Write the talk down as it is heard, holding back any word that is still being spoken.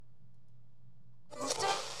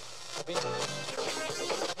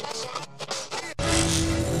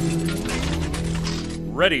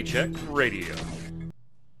Ready Check Radio.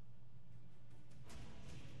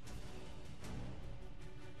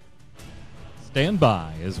 Stand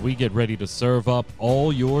by as we get ready to serve up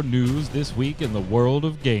all your news this week in the world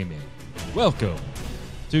of gaming. Welcome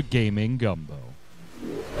to Gaming Gumbo.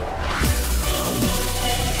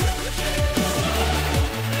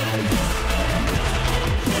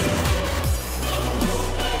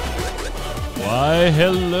 Why,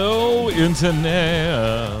 hello,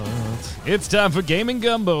 Internet. It's time for Gaming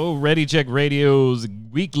Gumbo, Ready Check Radio's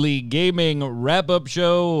weekly gaming wrap-up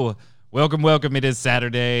show. Welcome. It is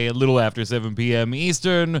Saturday, a little after 7 p.m.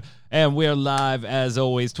 Eastern, and we're live, as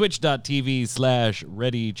always,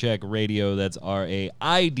 twitch.tv/ReadyCheckRadio. That's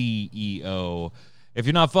RAIDEO. If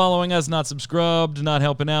you're not following us, not subscribed, not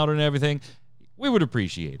helping out and everything, we would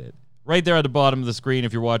appreciate it. Right there at the bottom of the screen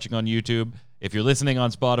if you're watching on YouTube. If you're listening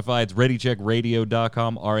on Spotify, it's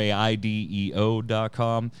ReadyCheckRadio.com,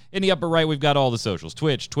 RAIDEO.com. In the upper right, we've got all the socials,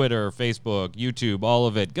 Twitch, Twitter, Facebook, YouTube, all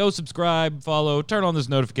of it. Go subscribe, follow, turn on those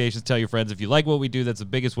notifications, tell your friends. If you like what we do, that's the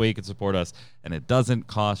biggest way you can support us, and it doesn't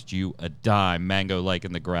cost you a dime. Mango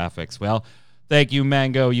liking the graphics. Well, thank you,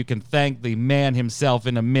 Mango. You can thank the man himself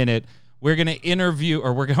in a minute. We're going to interview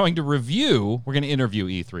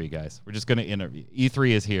E3, guys. We're just going to interview.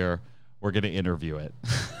 E3 is here. We're going to interview it.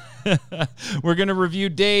 We're going to review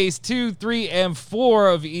days 2, 3, and 4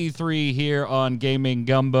 of E3 here on Gaming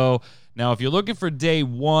Gumbo. Now, if you're looking for day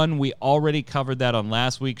 1, we already covered that on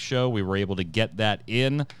last week's show. We were able to get that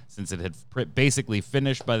in since it had basically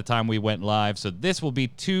finished by the time we went live. So this will be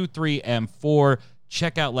 2, 3, and 4.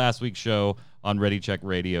 Check out last week's show on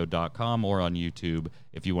ReadyCheckRadio.com or on YouTube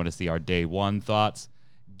if you want to see our day 1 thoughts.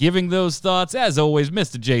 Giving those thoughts, as always,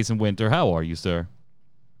 Mr. Jason Winter. How are you, sir?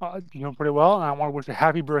 Doing pretty well, and I want to wish a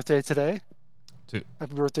happy birthday today.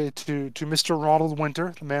 Happy birthday to Mr. Ronald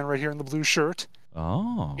Winter, the man right here in the blue shirt.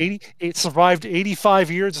 Oh. It survived 85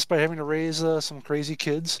 years despite having to raise some crazy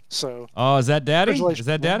kids. So. Oh, is that Daddy? Is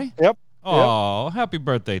that Daddy? Yep. Oh, yep. Happy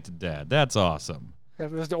birthday to Dad. That's awesome. Yeah,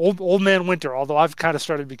 it was the old man Winter, although I've kind of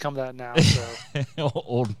started to become that now. So.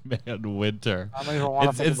 Old man Winter. I don't even want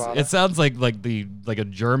to think about it sounds like a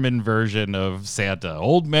German version of Santa.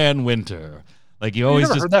 Old man Winter. Like you always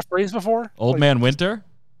never heard that phrase before? Old man Winter?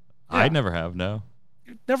 Yeah. I never have, no.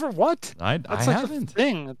 Never what? I like haven't. A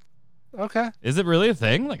thing. Okay. Is it really a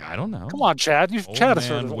thing? Like, I don't know. Come on, Chad. You've Chad has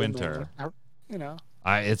heard of Winter. You know.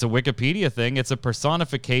 It's a Wikipedia thing. It's a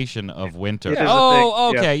personification of winter. Yeah. Oh,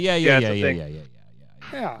 okay. Yeah.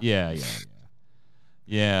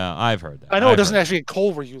 Yeah, I've heard that. I know it doesn't actually get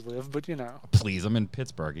cold where you live, but you know. Please, I'm in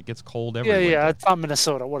Pittsburgh. It gets cold everywhere. Yeah, it's not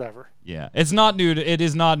Minnesota, whatever. Yeah, it is not new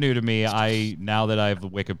to me. Now that I've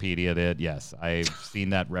Wikipedia'd it, yes, I've seen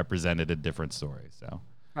that represented in different stories. So.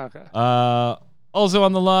 Okay. Also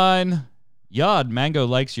on the line, Yod, Mango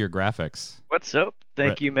likes your graphics. What's up?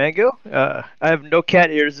 Thank you, Mango. I have no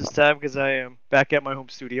cat ears this time because I am back at my home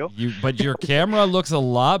studio. But your camera looks a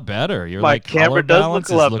lot better. My camera does look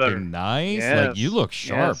a lot looking better. Nice. Yes. Like you look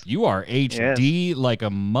sharp. Yes. You are HD like a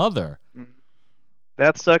mother.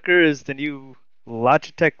 That sucker is the new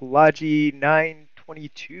Logitech Logi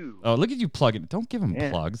 922. Oh, look at you plugging. Don't give them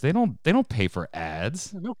plugs. They don't pay for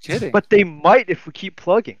ads. No kidding. But they might if we keep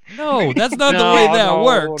plugging. No, that's not the way that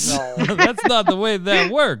works. No. That's not the way that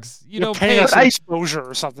works. You don't pay us exposure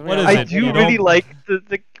or something. What is I it? do really like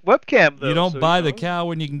the webcam though. You don't buy the cow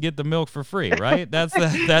when you can get the milk for free, right? That's the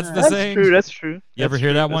saying. That's true. You ever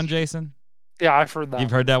hear that one, Jason? Yeah, I've heard that.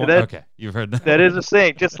 You've heard that one? Okay, you've heard that. That is a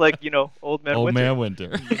saying, just like, Old Man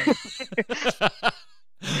Winter.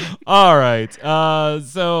 All right,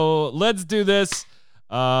 so let's do this.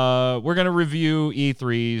 We're going to review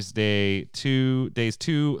E3's days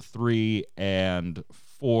 2, 3, and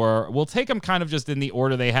 4. We'll take them kind of just in the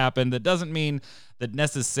order they happened. That doesn't mean that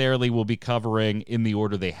necessarily we'll be covering in the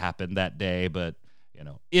order they happened that day, but,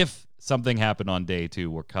 if something happened on day 2,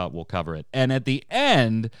 we'll cover it. And at the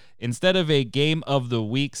end, instead of a Game of the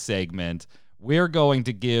Week segment, we're going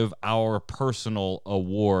to give our personal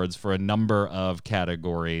awards for a number of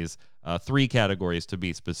categories, 3 categories to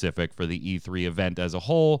be specific for the E3 event as a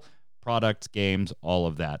whole, products, games, all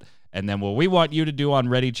of that. And then what we want you to do on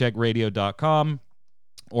ReadyCheckRadio.com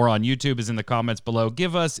or on YouTube is in the comments below.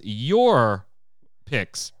 Give us your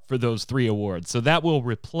picks for those 3 awards. So that will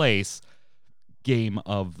replace Game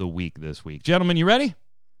of the Week this week. Gentlemen, you ready?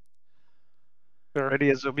 They're ready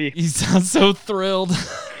as will be. You sound so thrilled.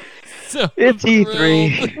 It's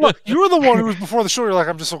E3. Look, you were the one who was before the show. You're like,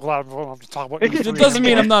 I'm just so glad I'm to talk about E3. It doesn't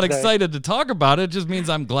mean I'm not excited to talk about it. It just means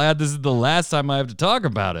I'm glad this is the last time I have to talk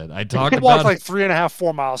about it. I talked about walked like 3.5,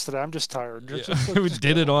 4 miles today. I'm just tired. We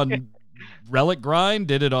did it on Relic Grind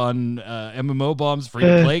did it on MMO Bomb's free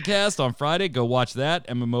to play cast on Friday. Go watch that.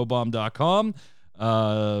 MMOBomb.com.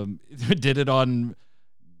 Did it on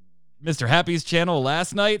Mr. Happy's channel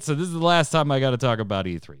last night. So this is the last time I got to talk about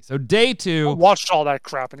E3. So day 2. I watched all that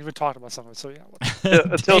crap and even talked about some of it. So yeah.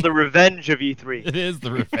 Until the revenge of E3. It is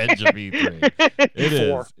the revenge of E3.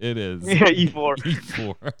 It is. Yeah, E4.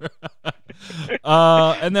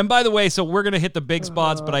 E4. And then, by the way, so we're going to hit the big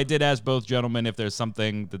spots, but I did ask both gentlemen if there's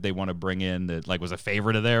something that they want to bring in that like was a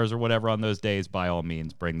favorite of theirs or whatever on those days. By all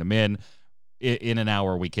means, bring them in. In an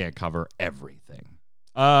hour, we can't cover everything.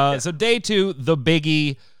 So day 2, the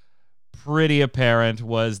biggie, pretty apparent,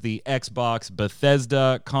 was the Xbox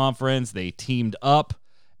Bethesda conference. They teamed up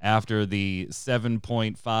after the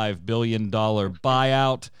 $7.5 billion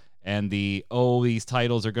buyout, and these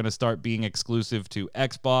titles are going to start being exclusive to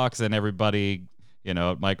Xbox, and everybody, at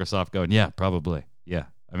Microsoft going, yeah, probably. Yeah.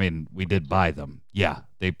 I mean, we did buy them. Yeah,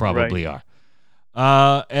 they probably are.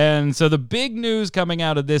 And so the big news coming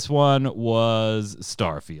out of this one was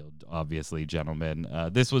Starfield, obviously, gentlemen.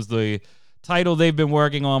 This was the title they've been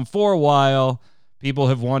working on for a while. People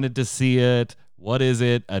have wanted to see it. What is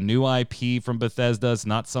it? A new IP from Bethesda. It's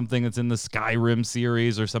not something that's in the Skyrim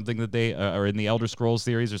series or something that they are in the Elder Scrolls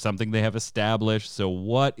series or something they have established. So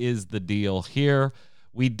what is the deal here?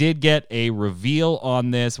 We did get a reveal on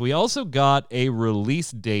this. We also got a release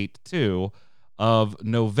date, too, of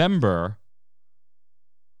November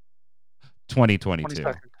 2022.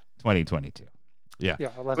 2022. Yeah. Yeah.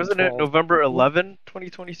 11, Wasn't 12. it November 11,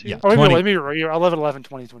 2022? Yeah. Oh, let me read. 11/11,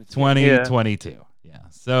 2022. 2022. Yeah.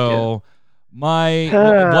 So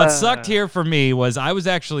what sucked here for me was I was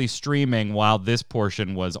actually streaming while this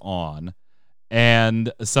portion was on,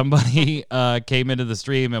 and somebody came into the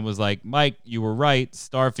stream and was like, Mike, you were right.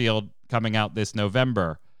 Starfield coming out this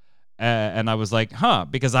November. And I was like,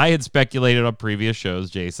 because I had speculated on previous shows,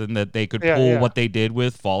 Jason, that they could pull what they did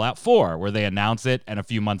with Fallout 4, where they announce it and a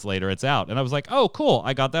few months later it's out. And I was like, oh, cool.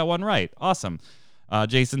 I got that one right. Awesome.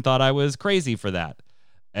 Jason thought I was crazy for that.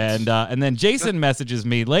 And then Jason messages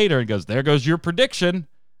me later and goes, there goes your prediction.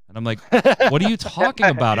 And I'm like, what are you talking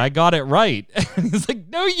about? I got it right. And he's like,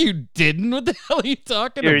 no, you didn't. What the hell are you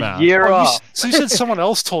talking about? You're a year off. So you said someone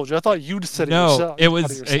else told you. I thought you'd said it yourself. No, it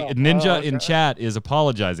was Ninja in chat is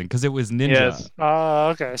apologizing because it was Ninja. Yes.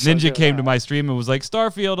 Okay. So Ninja came to my stream and was like,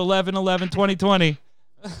 Starfield 11/11/2020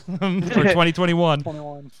 or 2021.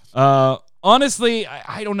 21. Honestly,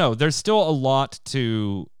 I don't know. There's still a lot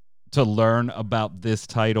to learn about this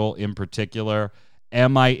title in particular.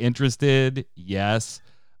 Am I interested? Yes.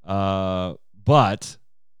 But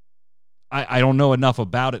I don't know enough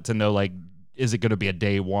about it to know, like, is it going to be a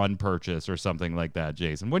day one purchase or something like that,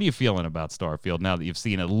 Jason? What are you feeling about Starfield now that you've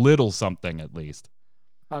seen a little something at least?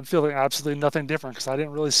 I'm feeling absolutely nothing different because I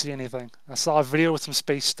didn't really see anything. I saw a video with some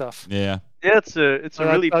space stuff. Yeah. Yeah, it's a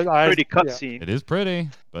really pretty cutscene. It is pretty,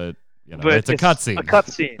 but it's a cutscene. A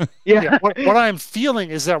cutscene. Yeah. What I'm feeling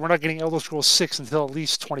is that we're not getting Elder Scrolls 6 until at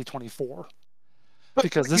least 2024.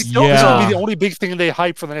 Because this will be the only big thing they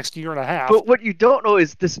hype for the next year and a half. But what you don't know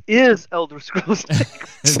is this is Elder Scrolls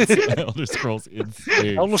 6. Elder Scrolls in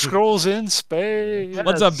space. Elder Scrolls in space. Yes.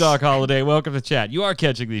 What's up, Doc Holiday? Welcome to chat. You are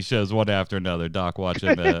catching these shows one after another. Doc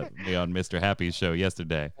watching me on Mr. Happy's show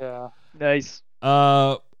yesterday. Yeah. Nice.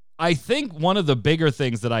 I think one of the bigger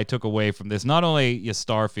things that I took away from this, not only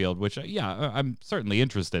Starfield, which, I'm certainly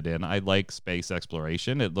interested in. I like space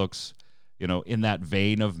exploration. It looks... in that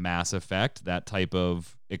vein of Mass Effect, that type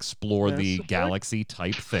of explore the galaxy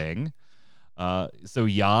type thing. So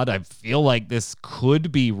Yad, I feel like this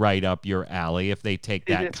could be right up your alley if they take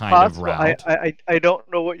that kind possible. of route. I don't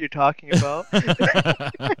know what you're talking about.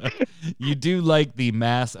 You do like the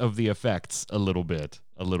mass of the effects a little bit.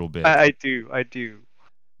 I do.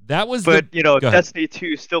 That was Destiny 2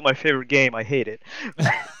 is still my favorite game. I hate it.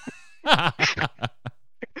 I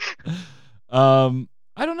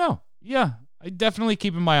don't know. Yeah, I definitely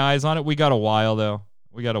keeping my eyes on it. We got a while, though.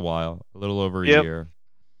 A little over a year.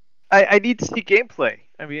 I need to see gameplay.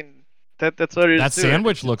 I mean, that's what it is. That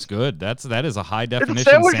sandwich looks good. That is a high definition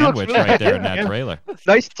sandwich right there in that trailer.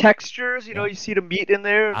 Nice textures. You see the meat in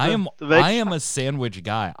there. I am a sandwich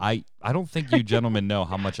guy. I don't think you gentlemen know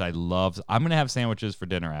how much I love. I'm gonna have sandwiches for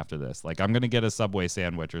dinner after this. Like I'm gonna get a Subway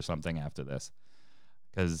sandwich or something after this.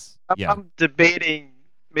 Because I'm debating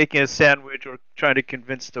making a sandwich or trying to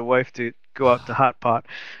convince the wife to go out to hot pot.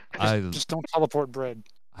 Just don't teleport bread.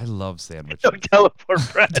 I love sandwiches. Don't teleport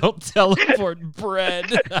bread. Don't teleport bread.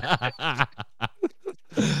 A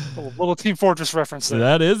little Team Fortress reference there.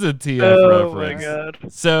 That is a TF reference. Oh my god.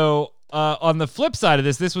 So on the flip side of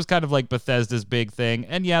this was kind of like Bethesda's big thing.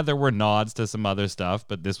 And yeah, there were nods to some other stuff,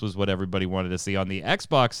 but this was what everybody wanted to see. On the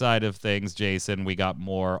Xbox side of things, Jason, we got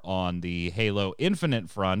more on the Halo Infinite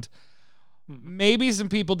front. Maybe some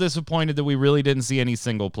people disappointed that we really didn't see any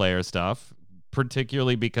single-player stuff,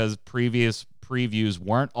 particularly because previous previews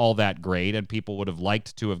weren't all that great, and people would have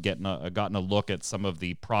liked to have gotten a look at some of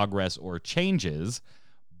the progress or changes.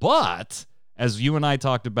 But as you and I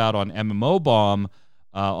talked about on MMO Bomb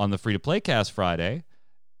on the Free-to-Play Cast Friday,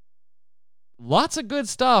 lots of good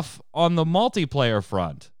stuff on the multiplayer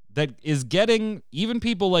front that is getting even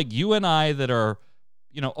people like you and I that are,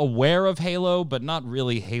 aware of Halo but not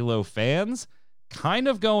really Halo fans, kind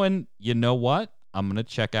of going, you know what? I'm going to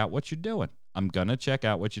check out what you're doing.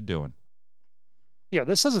 Yeah,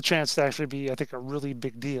 this has a chance to actually be, I think, a really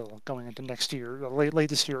big deal going into next year, late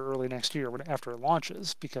this year, early next year, after it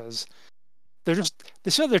launches, because they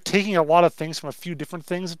said they're taking a lot of things from a few different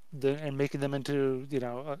things and making them into,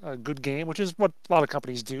 a good game, which is what a lot of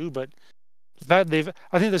companies do. But I think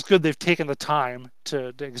that's good. They've taken the time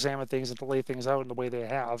to examine things and to lay things out in the way they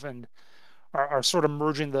have, and are sort of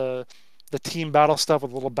merging the team battle stuff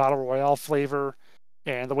with a little battle royale flavor,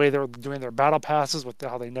 and the way they're doing their battle passes with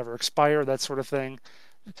how they never expire, that sort of thing.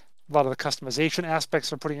 A lot of the customization aspects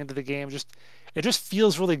they're putting into the game, it just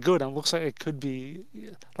feels really good, and looks like it could be,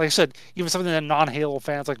 like I said, even something that non-Halo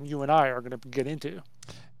fans like you and I are going to get into.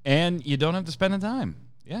 And you don't have to spend a dime.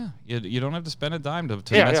 Yeah, you don't have to spend a dime to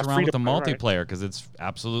mess around with the multiplayer, because it's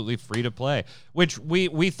absolutely free to play, which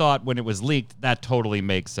we thought when it was leaked, that totally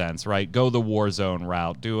makes sense, right? Go the Warzone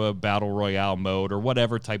route, do a Battle Royale mode or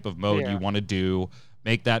whatever type of mode you want to do.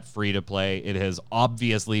 Make that free to play. It has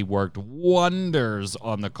obviously worked wonders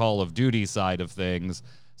on the Call of Duty side of things,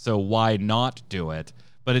 so why not do it?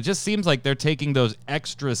 But it just seems like they're taking those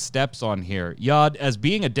extra steps on here. Yod, as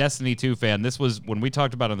being a Destiny 2 fan, this was, when we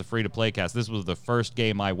talked about it on the free-to-play cast, this was the first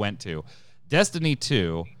game I went to. Destiny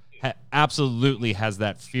 2 absolutely has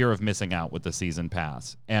that fear of missing out with the season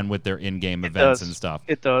pass and with their in-game events and stuff.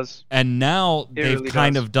 It does. And now they've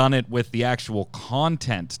kind of done it with the actual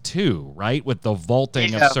content too, right? With the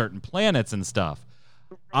vaulting of certain planets and stuff.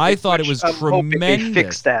 I thought it was tremendous. They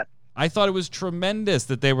fixed that. I thought it was tremendous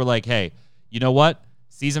that they were like, hey, you know what?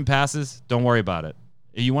 Season passes, don't worry about it.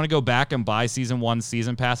 If you want to go back and buy Season 1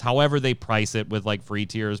 Season Pass, however they price it with like free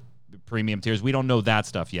tiers, premium tiers, we don't know that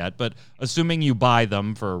stuff yet, but assuming you buy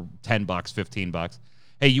them for $10, $15,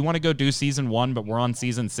 hey, you want to go do Season 1, but we're on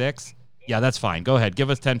Season 6? Yeah, that's fine. Go ahead.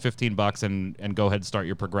 Give us $10, $15 and go ahead and start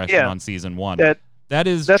your progression on Season 1. That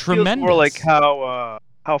is tremendous. Feels more like how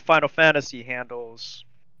Final Fantasy handles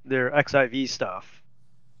their XIV stuff.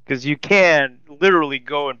 Because you can literally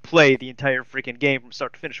go and play the entire freaking game from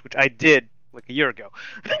start to finish, which I did like a year ago.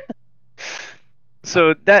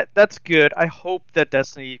 So that's good. I hope that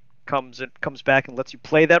Destiny comes back and lets you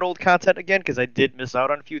play that old content again, because I did miss out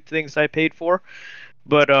on a few things I paid for.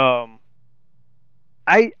 But the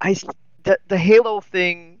Halo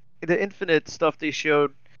thing, the Infinite stuff they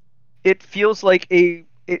showed, it feels like a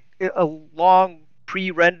long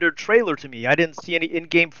pre-rendered trailer to me. I didn't see any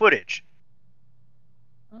in-game footage.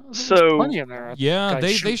 So plenty in there. Yeah,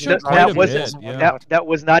 they showed quite a bit. Yeah. That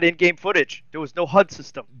was not in-game footage. There was no HUD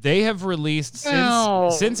system. They have released since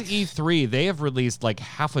E3. They have released like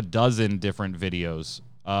half a dozen different videos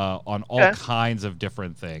on all kinds of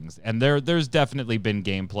different things, and there's definitely been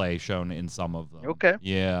gameplay shown in some of them. Okay.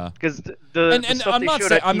 Yeah. Because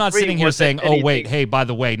I'm not sitting here saying, oh wait, hey, by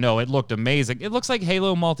the way, no, it looked amazing. It looks like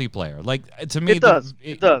Halo multiplayer. Like to me, it does.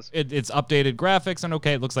 It's updated graphics, and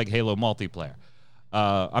it looks like Halo multiplayer.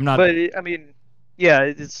 I'm not. But I mean, yeah,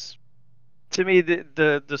 it's to me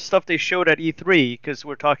the stuff they showed at E3, because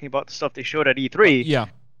we're talking about the stuff they showed at E3. Yeah.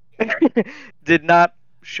 Did not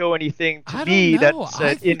show anything to me that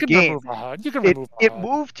said in game. You can remove it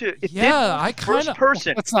moved to first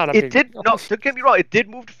person. That's not a it did no. Don't get me wrong. It did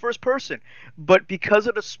move to first person, but because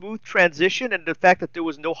of the smooth transition and the fact that there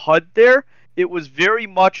was no HUD there, it was very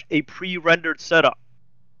much a pre-rendered setup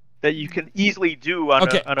that you can easily do on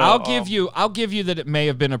I'll give you that it may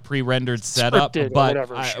have been a pre-rendered setup, but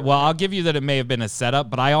I'll give you that it may have been a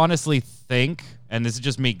setup, but I honestly think, and this is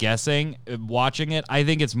just me guessing, watching it, I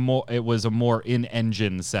think it was a more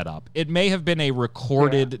in-engine setup. It may have been a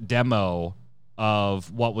recorded demo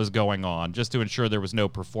of what was going on, just to ensure there was no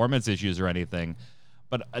performance issues or anything.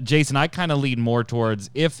 But Jason, I kind of lean more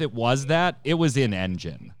towards, if it was that, it was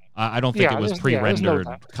in-engine. I don't think it was pre-rendered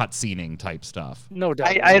cutscening type stuff. No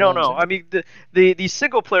doubt. I don't know. I mean, the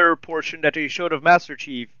single player portion that they showed of Master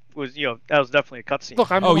Chief was, that was definitely a cutscene.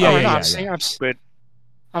 Look, I'm watching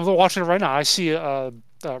it right now. I see a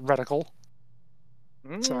reticle.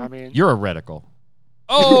 So I mean, you're a reticle.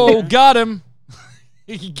 Oh, got him.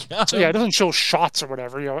 He got So him. yeah, it doesn't show shots or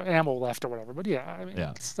whatever, ammo left or whatever. But yeah, I mean,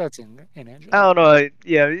 Yeah. that's in engine. I don't know.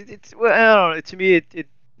 It's well, I don't know. To me,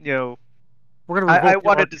 We're gonna I revoke the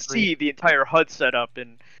wanted to archery. see the entire HUD setup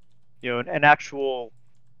and an actual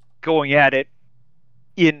going at it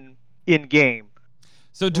in game.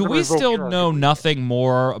 So do We're gonna we revoke still your know argument. nothing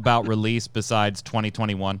more about release besides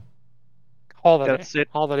 2021? Holiday. That's it.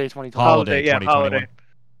 Holiday 2020. Holiday Yeah, 2021. holiday.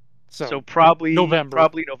 So, So probably November.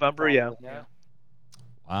 November. Yeah. Probably, yeah.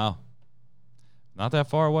 Wow. Not that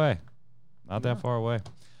far away. Not that far away.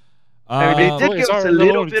 I mean, they did Well, give us a it's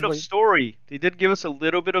little already bit of late. story. They did give us a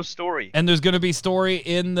little bit of story. And there's going to be story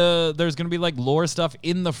in there's going to be like lore stuff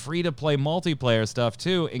in the free-to-play multiplayer stuff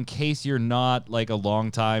too, in case you're not like a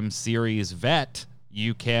long-time series vet.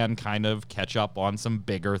 You can kind of catch up on some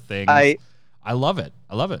bigger things. I love it.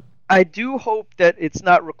 I love it. I do hope that it's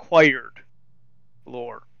not required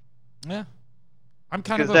lore. Yeah. I'm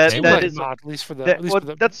kind of Because okay that with is it. not, at least for the. That, At least well, for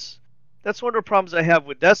the that's one of the problems I have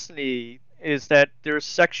with Destiny is that there's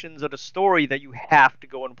sections of the story that you have to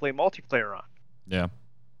go and play multiplayer on. Yeah.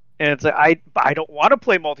 And it's like I don't want to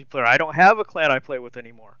play multiplayer. I don't have a clan I play with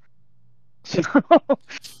anymore. So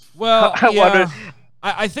Well, I yeah. wanna,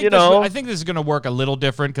 I think you this, know- I think this is going to work a little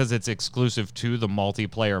different because it's exclusive to the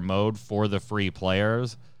multiplayer mode for the free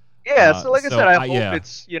players. yeah. So like I so said, I I- hope yeah.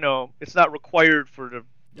 it's it's not required for the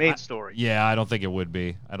main story. Yeah, I don't think it would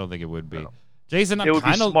be. I don't think it would be. No. Jason, I'm It would be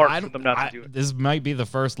kind of smart for them not to do it. This might be the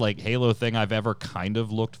first like Halo thing I've ever kind of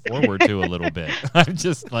looked forward to a little bit. I'm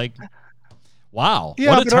just like, wow,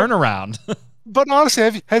 Yeah, what a but turnaround. But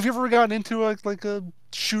honestly, have you ever gotten into like a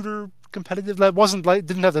shooter competitive that wasn't like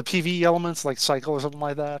didn't have the PvE elements like Cycle or something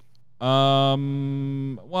like that? Well,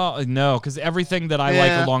 no, because everything that I like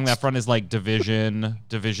Yeah. along that front is like Division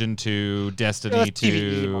 2, Destiny That's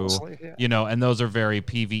PvE 2, mostly, yeah. and those are very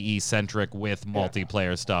PvE centric with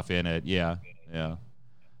multiplayer stuff in it. Yeah.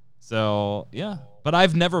 So, yeah. But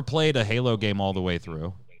I've never played a Halo game all the way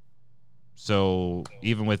through. So,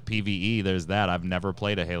 even with PvE, there's that. I've never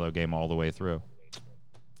played a Halo game all the way through.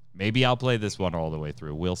 Maybe I'll play this one all the way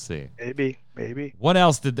through. We'll see. Maybe. What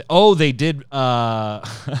else did they did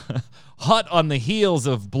hot on the heels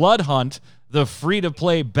of Blood Hunt, the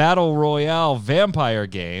free-to-play battle royale vampire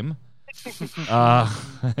game.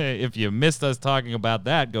 If you missed us talking about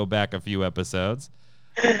that, go back a few episodes.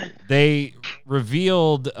 They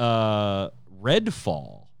revealed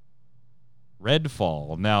Redfall.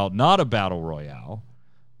 Now, not a battle royale,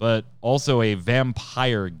 but also a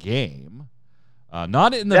vampire game.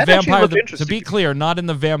 Not in the That actually Vampire. looked To interesting. be clear, not in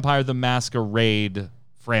the Vampire the Masquerade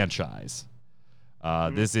franchise.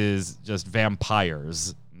 This is just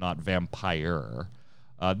vampires, not vampire.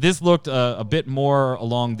 This looked a bit more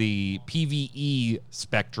along the PvE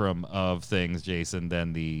spectrum of things, Jason,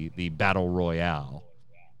 than the battle royale.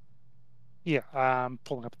 Yeah, I'm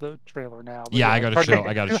pulling up the trailer now. but Yeah, I got I'm to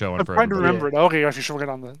trying show it I'm for trying to everybody. remember it. Okay, actually showing it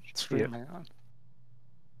on the screen. Yeah. Hang on.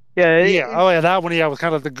 Yeah. Oh yeah, that one. Yeah, with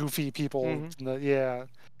kind of the goofy people. Mhm. Yeah.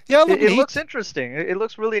 It looks interesting. It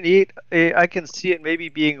looks really neat. I can see it maybe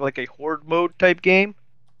being like a horde mode type game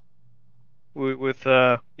with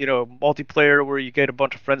multiplayer where you get a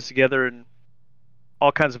bunch of friends together and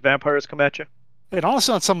all kinds of vampires come at you. It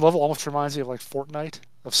honestly, on some level, almost reminds me of like Fortnite,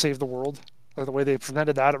 of Save the World. Like the way they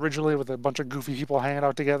presented that originally, with a bunch of goofy people hanging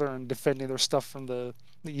out together and defending their stuff from the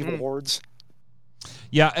evil hordes.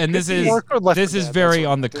 Yeah, and this is Or Left 4 this is Dead, very that's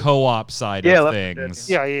what on the it is. co-op side Yeah, of Left 4 Dead, things,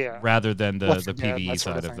 Yeah. rather than the Left 4 Dead, PvE that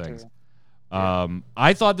sort side of thing, things. too.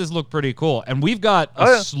 I thought this looked pretty cool, and we've got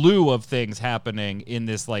a slew of things happening in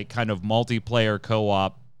this like kind of multiplayer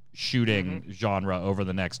co-op shooting genre over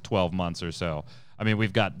the next 12 months or so. I mean,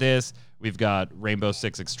 we've got this, we've got Rainbow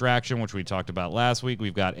Six Extraction, which we talked about last week.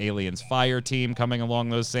 We've got Aliens Fire Team coming along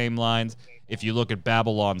those same lines. If you look at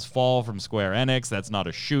Babylon's Fall from Square Enix, that's not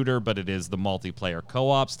a shooter, but it is the multiplayer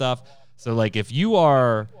co-op stuff. So like if you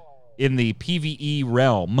are in the PvE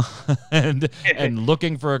realm and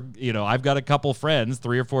looking for, I've got a couple friends,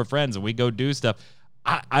 3 or 4 friends, and we go do stuff.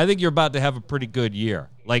 I think you're about to have a pretty good year.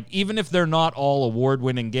 Like, even if they're not all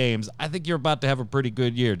award-winning games, I think you're about to have a pretty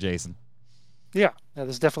good year, Jason. Yeah,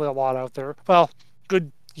 there's definitely a lot out there. Well,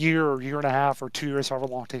 good year or year and a half or 2 years, however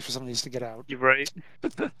long it takes for some of these to get out. You're right.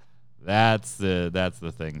 That's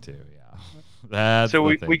the thing too. Yeah. That's So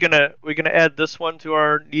the thing. we're gonna add this one to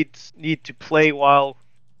our need to play while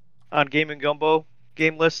on Game and Gumbo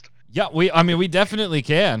game list. Yeah, we definitely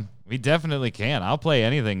can. We definitely can. I'll play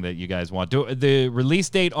anything that you guys want. The release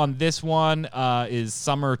date on this one is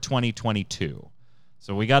summer 2022.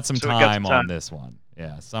 So we got some time on this one.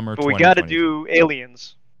 Yeah, summer. But we got to do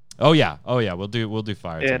Aliens. Oh yeah. We'll do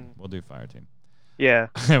Fire Team. And- We'll do Fire Team. Yeah.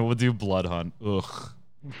 We'll do Blood Hunt. Ugh.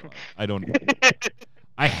 I don't.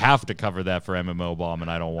 I have to cover that for MMO Bomb,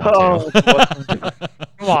 and I don't want Oh, to.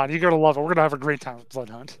 Come on, you're gonna love it. We're gonna have a great time with Blood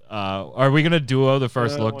Hunt. Are we gonna duo the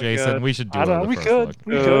first Oh look, my Jason? God. We should I duo don't. the We first could. look.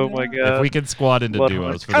 We Oh could. my yeah. God. If we could squad into Blood duos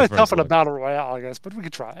Hunt. for Kind the of first tough in a look. battle royale, I guess, but we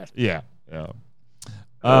could try it. Yeah. Yeah.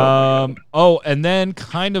 Oh my And then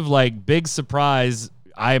kind of like big surprise.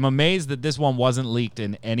 I am amazed that this one wasn't leaked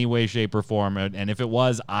in any way, shape, or form. And if it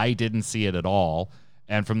was, I didn't see it at all.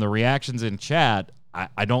 And from the reactions in chat,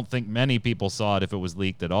 I don't think many people saw it if it was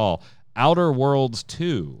leaked at all. Outer Worlds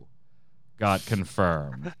 2 got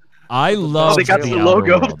confirmed. I love they got the the Outer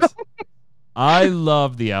logo. Worlds. I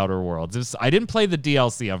love the Outer Worlds. I didn't play the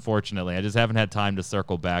DLC, unfortunately. I just haven't had time to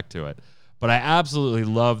circle back to it. But I absolutely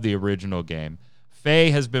love the original game.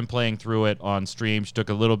 Faye has been playing through it on stream. She took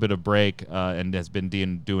a little bit of break and has been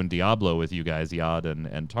doing Diablo with you guys, Yad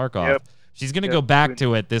and Tarkov. Yep. She's going to go back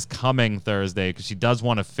to it this coming Thursday because she does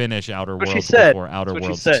want to finish Outer What she Worlds said. before Outer That's what she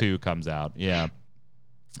Worlds said. 2 comes out. Yeah.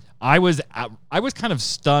 I was kind of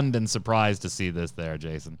stunned and surprised to see this there,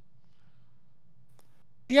 Jason.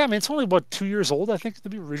 Yeah, I mean it's only about 2 years old, I think,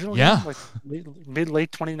 the original Yeah. game, like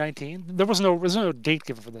late 2019. There was no date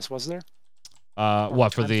given for this, was there?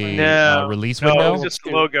 What, for the No. release No, window? it was just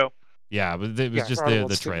the logo. Yeah, but it was Yeah, just for Outer the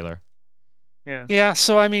Worlds 2. trailer. Yeah. Yeah,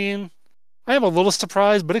 so I mean, I am a little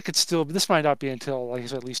surprised, but it could still. This might not be until, like you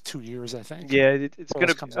said, at least 2 years, I think. Yeah, it's Before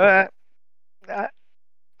this gonna. comes out.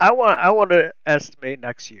 I want to estimate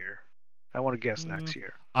next year. I want to guess next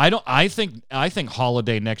year. I think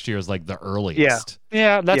holiday next year is like the earliest.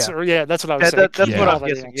 Yeah, that's what I was saying. That's Could be what I'm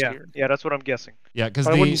holiday guessing. next Yeah, year. yeah, that's what I'm guessing. Yeah, because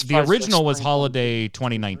But I wouldn't be the surprised if original was spring holiday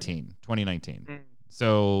 2019. 2019. Mm.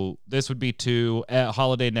 So this would be 2.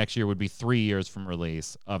 Holiday next year would be 3 years from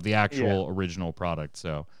release of the actual original product.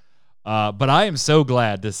 So, but I am so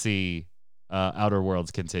glad to see Outer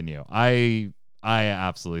Worlds continue. I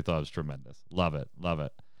absolutely thought it was tremendous. Love it. Love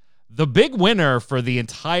it. The big winner for the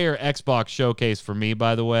entire Xbox showcase for me,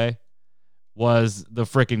 by the way, was the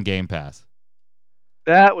frickin' Game Pass.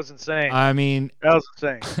 That was insane. I mean, That was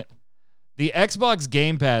insane. the Xbox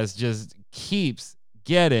Game Pass just keeps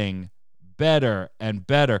getting better and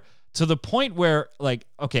better to the point where, like,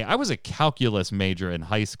 okay, I was a calculus major in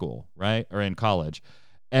high school, right? Or in college.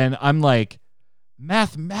 And I'm like,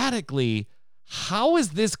 mathematically, how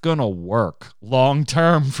is this going to work long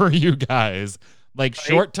term for you guys? Like,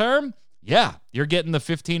 short term, yeah, you're getting the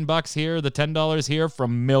 $15 here, the $10 here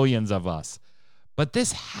from millions of us. But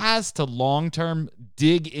this has to long term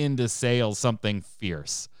dig into sales something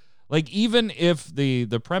fierce. Like, even if the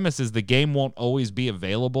premise is the game won't always be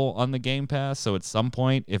available on the Game Pass, so at some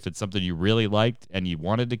point, if it's something you really liked and you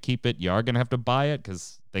wanted to keep it, you are going to have to buy it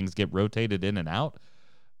because things get rotated in and out.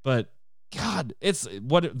 But God, it's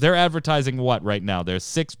what they're advertising. What right now? There's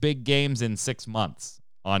 6 big games in 6 months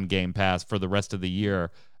on Game Pass for the rest of the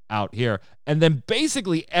year out here. And then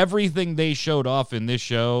basically everything they showed off in this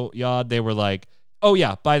show, Yad, they were like, oh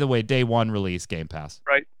yeah, by the way, day 1 release Game Pass.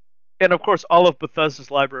 Right. And of course, all of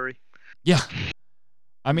Bethesda's library. Yeah.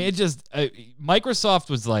 I mean, it just,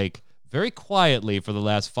 Microsoft was like very quietly for the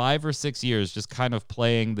last 5 or 6 years, just kind of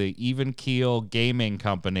playing the even keel gaming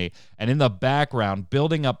company and in the background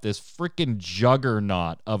building up this freaking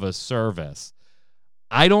juggernaut of a service.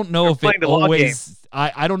 I don't know if it always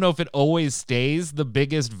I don't know if it always stays the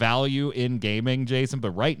biggest value in gaming, Jason,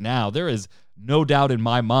 but right now there is no doubt in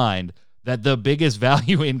my mind that the biggest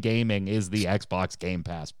value in gaming is the Xbox Game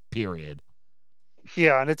Pass, period.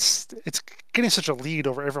 Yeah, and it's getting such a lead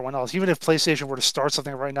over everyone else. Even if PlayStation were to start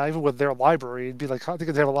something right now, even with their library, it'd be like I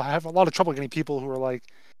think they'd have a lot of trouble getting people who are like,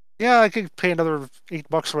 yeah, I could pay another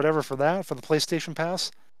 $8 or whatever for that for the PlayStation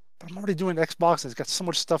Pass, but I'm already doing Xbox. And it's got so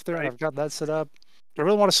much stuff there, and I've got that set up. Do I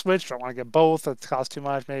really want to switch? Do I want to get both? It costs too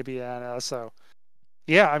much, maybe. And so,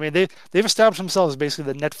 yeah, I mean they've established themselves as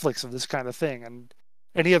basically the Netflix of this kind of thing, and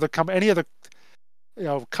any other company that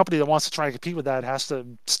wants to try and compete with that has to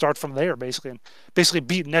start from there basically, and basically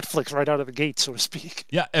beat Netflix right out of the gate, so to speak.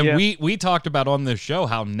 Yeah, and we talked about on this show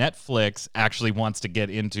how Netflix actually wants to get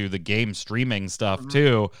into the game streaming stuff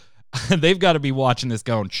too. They've got to be watching this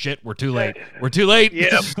going, shit, we're too late. We're too late.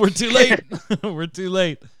 Yep. We're too late. We're too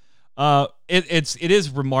late. It is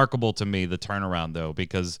remarkable to me, the turnaround though,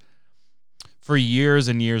 because for years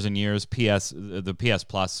and years and years, the PS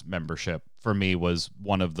Plus membership for me was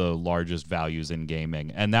one of the largest values in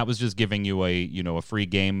gaming, and that was just giving you a free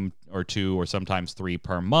game or 2 or sometimes 3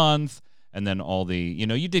 per month, and then all the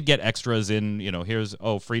you did get extras in here's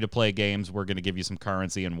free to play games. We're going to give you some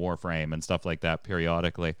currency and Warframe and stuff like that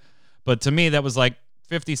periodically, but to me that was like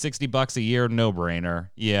 $50-$60 a year, no brainer.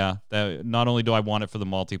 Yeah, that not only do I want it for the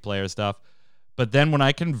multiplayer stuff, but then when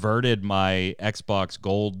I converted my Xbox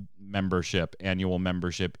Gold annual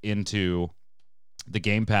membership into the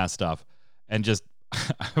Game Pass stuff, and just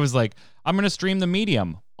I was like, I'm going to stream the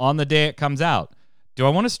Medium on the day it comes out. Do I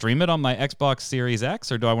want to stream it on my Xbox Series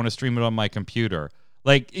X or do I want to stream it on my computer?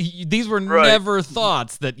 Like, these were never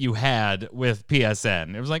thoughts that you had with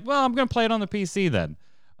PSN. It was like, well, I'm going to play it on the PC then.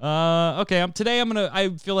 Okay, I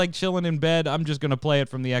feel like chilling in bed. I'm just going to play it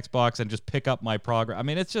from the Xbox and just pick up my progress. I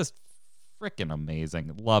mean, it's just freaking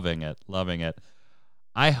amazing. Loving it.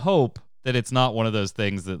 I hope that it's not one of those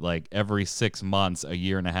things that, like, every 6 months, a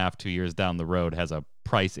year and a half, 2 years down the road has a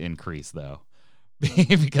price increase, though.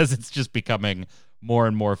 Because it's just becoming more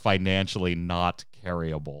and more financially not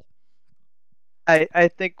carryable. I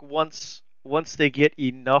think once they get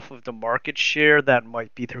enough of the market share, that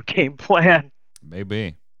might be their game plan.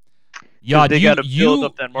 Maybe. Yeah, they got to build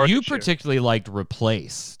up that market you share. particularly liked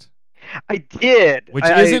Replaced. I did. Which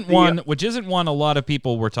isn't one a lot of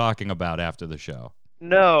people were talking about after the show.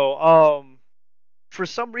 No, for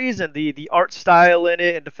some reason the art style in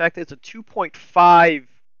it and the fact that it's a 2.5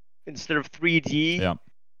 instead of 3D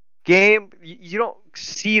game, you don't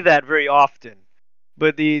see that very often.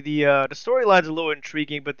 But the storyline's a little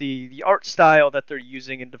intriguing, but the art style that they're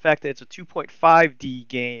using and the fact that it's a 2.5D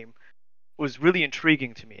game was really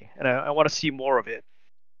intriguing to me, and I want to see more of it.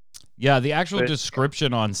 Yeah, the actual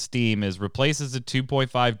description on Steam is replaces a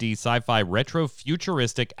 2.5D sci-fi retro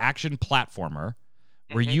futuristic action platformer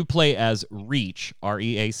where you play as Reach,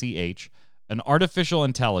 R-E-A-C-H, an artificial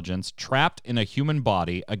intelligence trapped in a human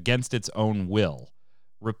body against its own will.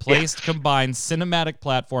 Replaced combines cinematic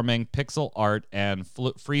platforming, pixel art, and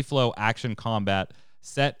free-flow action combat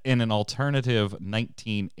set in an alternative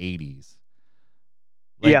 1980s.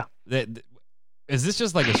 Is this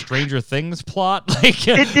just like a Stranger Things plot? Like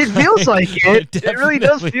it feels like it. It really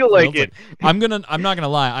does feel like it. I'm not gonna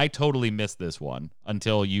lie. I totally missed this one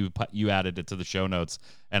until you added it to the show notes,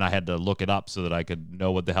 and I had to look it up so that I could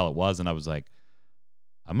know what the hell it was. And I was like,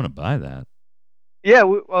 I'm gonna buy that. Yeah,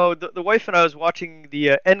 the wife and I was watching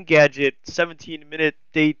the Engadget 17-minute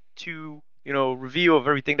day 2, review of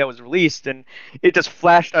everything that was released, and it just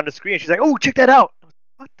flashed on the screen. She's like, "Oh, check that out!"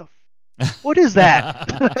 What the? What is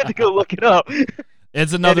that? I had to go look it up.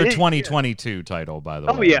 It's another 2022 title, by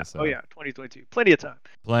the way. Yeah. Oh yeah, 2022. Plenty of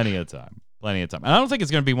time. And I don't think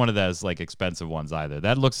it's going to be one of those like expensive ones either.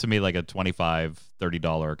 That looks to me like a $25,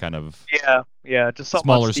 $30 kind of just something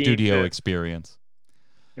smaller studio experience.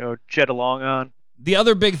 Jet along on. The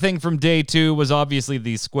other big thing from day 2 was obviously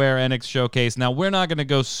the Square Enix showcase. Now, we're not going to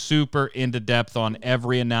go super into depth on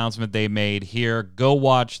every announcement they made here. Go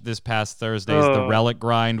watch this past Thursday's The Relic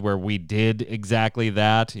Grind, where we did exactly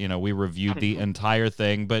that. We reviewed the entire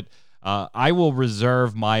thing. But I will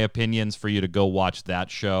reserve my opinions for you to go watch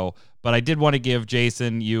that show. But I did want to give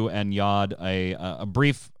Jason, you, and Yod a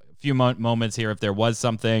brief few moments here if there was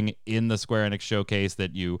something in the Square Enix showcase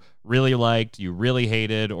that you really liked, you really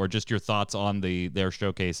hated, or just your thoughts on their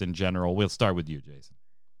showcase in general. We'll start with you, Jason.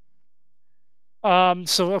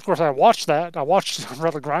 So of course I watched that. I watched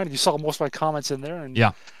Relic Grind. You saw most of my comments in there, and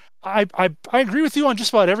I agree with you on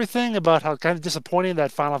just about everything about how kind of disappointing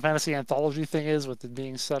that Final Fantasy anthology thing is with it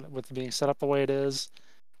being set up the way it is.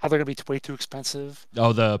 How they're going to be way too expensive.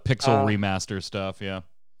 Oh, the pixel remaster stuff,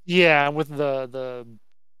 Yeah, with the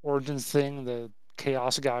Origins thing, the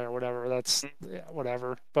Chaos guy or whatever. That's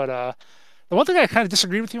whatever. But the one thing I kind of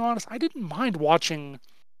disagree with you on is I didn't mind watching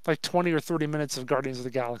like 20 or 30 minutes of Guardians of the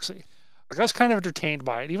Galaxy. Like, I was kind of entertained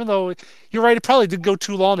by it, even though you're right, it probably did go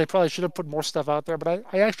too long. They probably should have put more stuff out there, but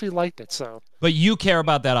I actually liked it. So. But you care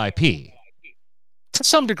about that IP. To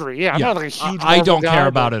some degree, yeah. I'm not like a huge I don't guy, care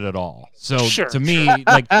about it at all. So to me,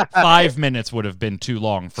 like 5 minutes would have been too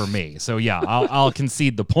long for me. So yeah, I'll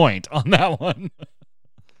concede the point on that one.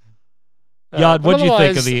 Yod, what do you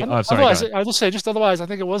think of the? Oh, sorry. I will say, just otherwise, I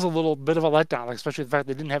think it was a little bit of a letdown, like, especially the fact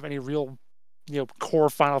they didn't have any real, core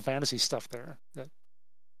Final Fantasy stuff there.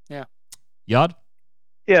 Yod?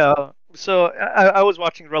 Yeah. So I was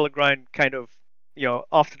watching Relic Grind kind of,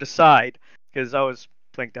 off to the side because I was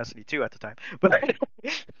playing Destiny 2 at the time. But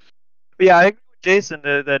yeah, I agree with Jason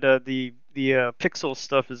that the pixel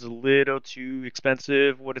stuff is a little too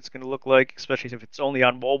expensive. What it's going to look like, especially if it's only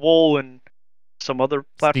on mobile and some other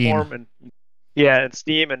platform, Steam. and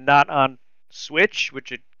Steam, and not on Switch,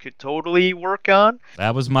 which it could totally work on.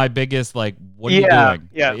 That was my biggest, like, what are you doing?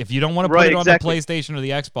 Yeah. If you don't want to put it on the PlayStation or the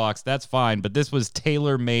Xbox, that's fine, but this was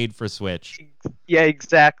tailor-made for Switch. Yeah,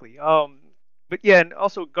 exactly. But yeah, and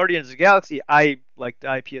also Guardians of the Galaxy, I liked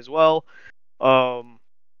the IP as well.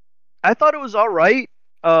 I thought it was all right.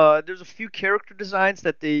 There's a few character designs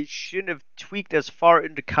that they shouldn't have tweaked as far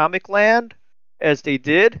into comic land as they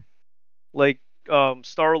did, like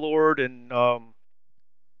Star-Lord and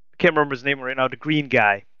can't remember his name right now. The green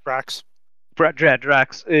guy, Drax.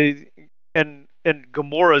 Drax, and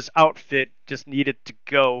Gamora's outfit just needed to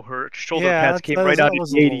go. Her shoulder Yeah, pads came that right out of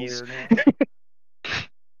was a the little 80s. weird. Yeah.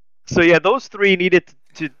 So yeah, those three needed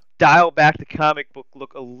to dial back the comic book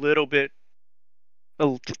look a little bit,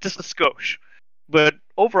 just a skosh. But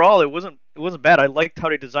overall, it wasn't bad. I liked how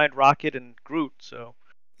they designed Rocket and Groot. So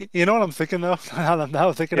You know what I'm thinking though? Now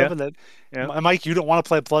I'm thinking Yeah. of it, that Yeah. Mike, you don't want to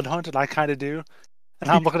play Blood Hunt, and I kind of do. And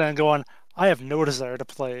I'm looking at it and going, I have no desire to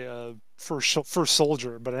play First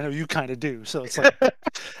Soldier, but I know you kind of do. So it's like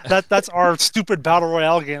that's our stupid battle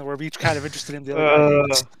royale game where we're each kind of interested in the other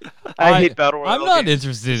guy. I hate battle royale. I'm not games.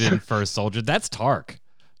 interested in First Soldier. That's Tark.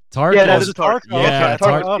 Tark Yeah, that is is Tark. Yeah,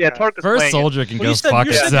 Tark. Tark. Yeah, Tark is First playing it. Soldier can Well, go you said fuck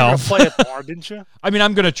you said you were gonna itself. play it more, didn't you? I mean,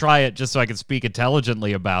 I'm gonna try it just so I can speak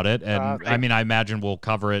intelligently about it, and Okay. I mean, I imagine we'll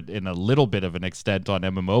cover it in a little bit of an extent on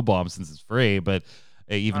MMO Bomb since it's free, but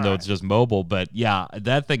even though it's just mobile. But yeah,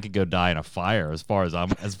 that thing could go die in a fire as far as I'm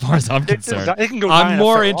concerned. It can go die I'm in a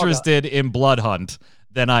more fire, all interested in Blood Hunt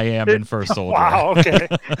than I am in First Soldier. Wow. Okay.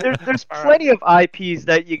 There's All plenty of IPs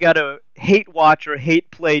that you gotta hate watch or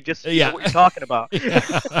hate play just so you know what you're talking about.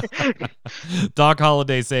 Doc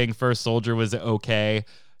Holliday saying First Soldier was okay.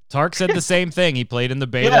 Tark said the same thing. He played in the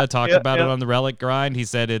beta, Yeah, talked yeah, about yeah. it on the Relic Grind. He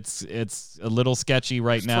said it's a little sketchy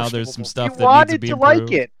right now. There's some He stuff He that needs to wanted be to improved.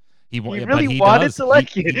 like it. He really wanted does. to like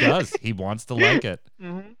He it. does. He wants to like it.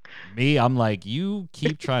 Mhm. Me, I'm like, you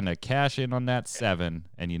keep trying to cash in on that 7,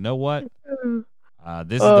 and you know what?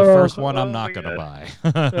 This is the first one I'm not my gonna God.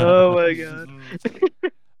 buy. Oh my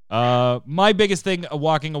god. My biggest thing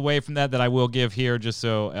walking away from that I will give here, just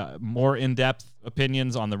so more in-depth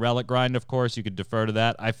opinions on the Relic Grind, of course, you could defer to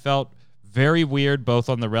that. I felt very weird both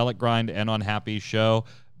on the Relic Grind and on Happy's show,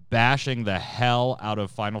 bashing the hell out of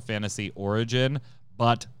Final Fantasy Origin,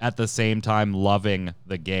 but at the same time loving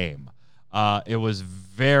the game. It was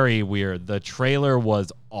very weird. The trailer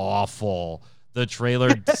was awful. The trailer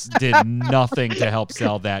did nothing to help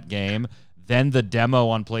sell that game. Then the demo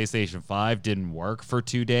on PlayStation 5 didn't work for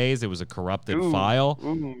 2 days. It was a corrupted file.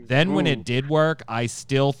 Then when it did work, I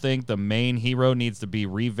still think the main hero needs to be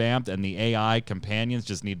revamped and the AI companions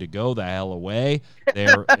just need to go the hell away.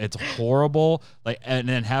 It's horrible. And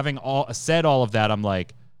then having said all of that, I'm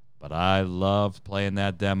like, but I loved playing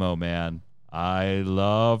that demo, man. I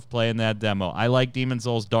love playing that demo. I like Demon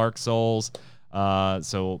Souls, Dark Souls,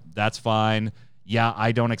 so that's fine. Yeah,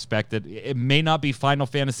 I don't expect it. It may not be Final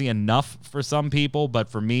Fantasy enough for some people, but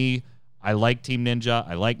for me, I like Team Ninja.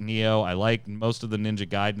 I like Neo. I like most of the Ninja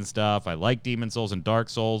Gaiden stuff. I like Demon Souls and Dark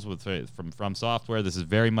Souls from Software. This is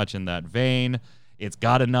very much in that vein. It's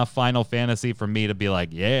got enough Final Fantasy for me to be like,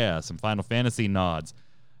 yeah, some Final Fantasy nods.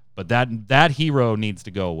 But that hero needs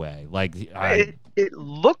to go away. Like It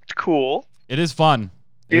looked cool. it is fun.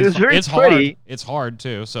 It was very it's pretty. hard. It's hard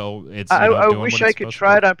too. So it's. I doing wish what I it's could supposed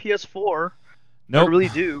try to it on PS4. Nope. I really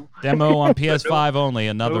do. Demo on PS5 only.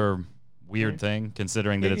 Another weird thing,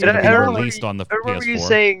 considering that it's And going to I be remember released on the I remember PS4. you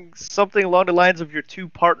saying something along the lines of your two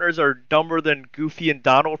partners are dumber than Goofy and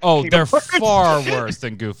Donald. From Oh, Kingdom they're Hearts. far worse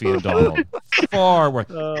than Goofy and Donald. Far worse.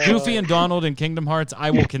 Goofy and Donald in Kingdom Hearts,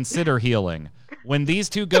 I will consider healing. When these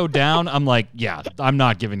two go down, I'm like, yeah, I'm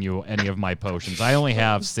not giving you any of my potions. I only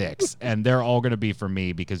have 6, and they're all going to be for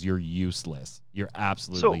me because you're useless. You're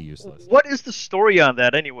absolutely useless. What is the story on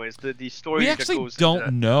that, anyways? The story We that actually goes don't into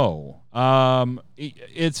that? know.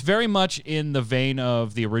 It's very much in the vein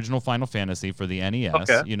of the original Final Fantasy for the NES.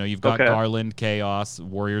 Okay. You know, you've got Okay. Garland, Chaos,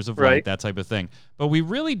 Warriors of Light, Right. that type of thing. But we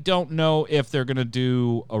really don't know if they're going to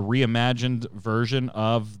do a reimagined version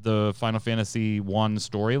of the Final Fantasy 1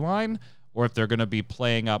 storyline, or if they're going to be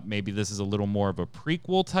playing up, maybe this is a little more of a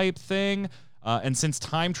prequel type thing. And since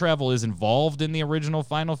time travel is involved in the original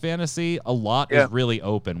Final Fantasy, a lot is really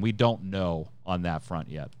open. We don't know on that front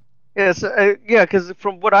yet. Yes, because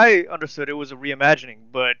from what I understood, it was a reimagining,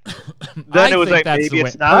 but then I it was think like that's maybe the way-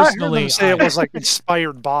 it's not. personally, I say it was like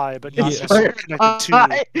inspired by, but not Yeah. necessarily connected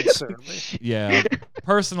to necessarily. Yeah.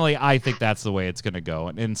 Personally, I think that's the way it's going to go,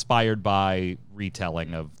 and inspired by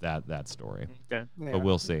retelling of that story. Okay. Yeah. But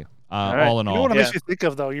we'll see. right. All in You know all, what it makes me think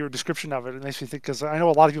of, though? Your description of it. It makes me think, because I know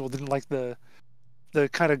a lot of people didn't like the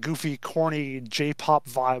kind of goofy, corny J-pop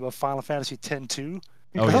vibe of Final Fantasy X-2.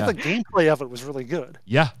 Oh, I thought yeah. the gameplay of it was really good.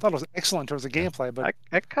 yeah. I thought it was excellent in terms of gameplay, but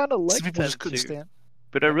I kind of some like people 10 just couldn't too, stand.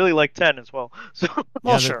 but I really like 10 as well. So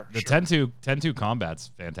Well, Yeah, sure. The sure. 10-2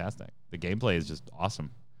 combat's fantastic. The gameplay is just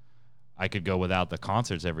awesome. I could go without the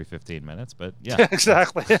concerts every 15 minutes, but yeah.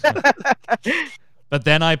 exactly. But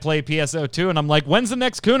then I play PSO2 and I'm like, when's the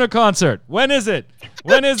next Kuna concert? When is it?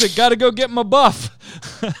 When is it? Gotta go get my buff.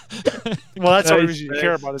 Well, that's all Nice, reason you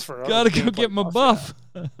care about is for Gotta go gameplay get my buff,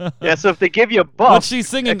 buff. Yeah, so if they give you a buff, What's she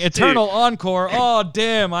singing? XD. Eternal Encore. Oh,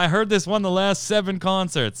 damn. I heard this one the last 7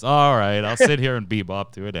 concerts. All right. I'll sit here and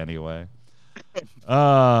bebop to it anyway.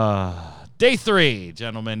 Day 3,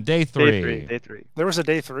 gentlemen. Day 3. Day three. There was a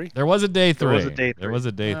day 3. There was a day 3. There was a day There 3. was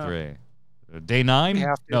a day Yeah. 3. Day 9? We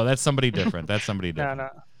have to. No, that's somebody different. That's somebody No,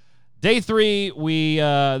 different. no. Day 3, we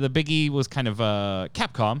the biggie was kind of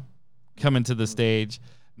Capcom coming to the stage.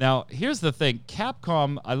 Now, here's the thing.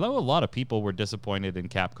 Capcom, I know a lot of people were disappointed in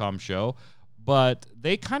Capcom show, but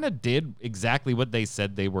they kind of did exactly what they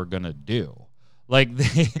said they were going to do. Like,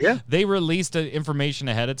 they released information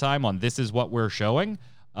ahead of time on this is what we're showing,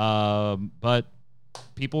 but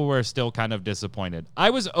people were still kind of disappointed. I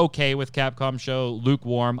was okay with Capcom show,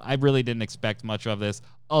 lukewarm. I really didn't expect much of this.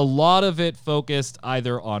 A lot of it focused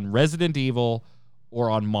either on Resident Evil or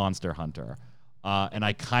on Monster Hunter. And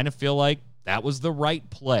I kind of feel like that was the right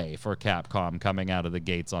play for Capcom coming out of the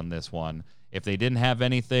gates on this one. If they didn't have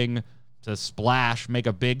anything to splash, make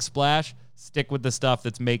a big splash, stick with the stuff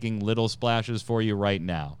that's making little splashes for you right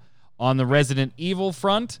now. On the Resident Evil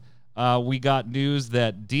front, we got news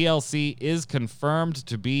that DLC is confirmed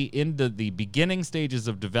to be into the beginning stages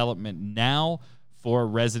of development now for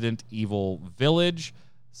Resident Evil Village.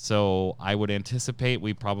 So I would anticipate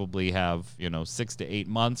we probably have, 6 to 8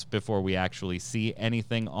 months before we actually see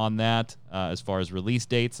anything on that as far as release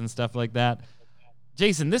dates and stuff like that.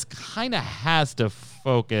 Jason, this kind of has to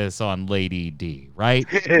focus on Lady D, right?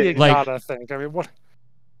 You Like- gotta think. I mean, what?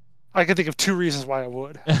 I can think of 2 reasons why I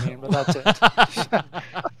would. I mean, but that's it.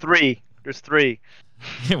 3. There's 3.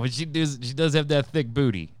 Yeah, well, she does have that thick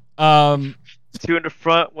booty. 2 in the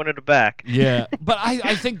front, 1 in the back. Yeah, but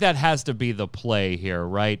I think that has to be the play here,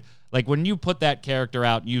 right? Like when you put that character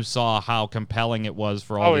out, you saw how compelling it was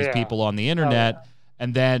for all Oh, these yeah. people on the internet, yeah.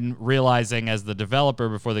 and then realizing as the developer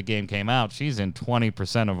before the game came out, she's in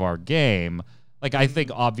 20% of our game. Like, I think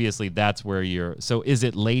obviously that's where you're. So is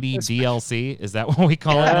it Lady DLC? Is that what we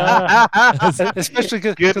call it now? Especially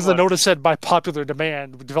Good because the one. notice said by popular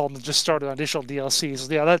demand, development just started on additional DLCs.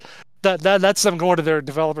 Yeah, that's them going to their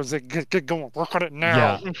developers. They get going, work on it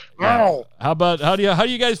now. Yeah. Now. How do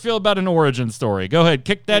you guys feel about an origin story? Go ahead,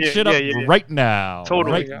 kick that shit up yeah. right now.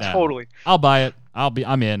 Totally. Right now. Totally. I'll buy it.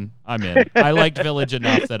 I'm in. I liked Village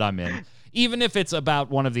enough that I'm in. Even if it's about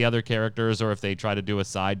one of the other characters, or if they try to do a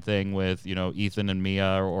side thing with, Ethan and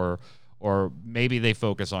Mia, or maybe they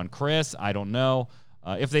focus on Chris. I don't know.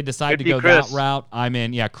 If they decide to Could be go Chris. that route, I'm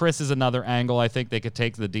in. Yeah, Chris is another angle. I think they could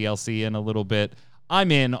take the DLC in a little bit.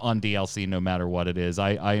 I'm in on DLC no matter what it is.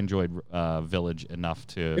 I enjoyed Village enough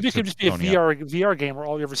to. Maybe it to could just be a pony up. VR game where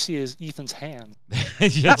all you ever see is Ethan's hand.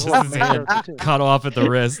 Yeah, just his hand cut off at the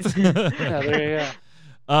wrist. Yeah, there you go.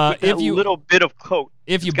 If a you little bit of coat.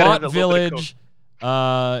 If you It's gotta have bought a little bit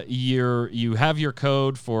of Village, you have your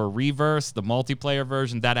code for Reverse, the multiplayer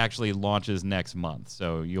version. That actually launches next month,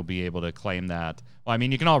 so you'll be able to claim that. Well, I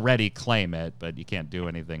mean, you can already claim it, but you can't do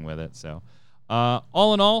anything with it. So,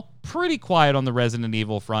 all in all, pretty quiet on the Resident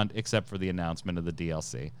Evil front, except for the announcement of the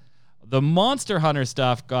DLC. The Monster Hunter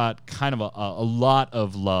stuff got kind of a lot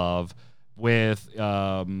of love with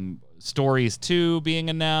Stories 2 being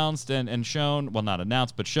announced and shown. Well, not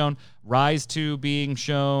announced, but shown. Rise 2 being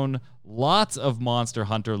shown. Lots of Monster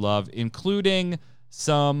Hunter love, including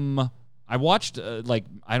some... I watched,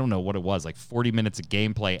 I don't know what it was, like 40 minutes of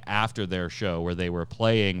gameplay after their show where they were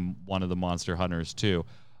playing one of the Monster Hunters too.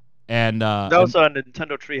 And That was on the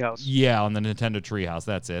Nintendo Treehouse. yeah, on the Nintendo Treehouse.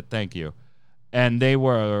 That's it. Thank you. And they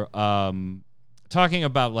were talking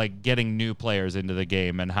about like getting new players into the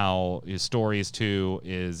game and how Stories 2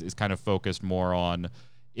 is kind of focused more on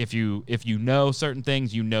if you know certain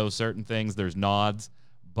things, there's nods,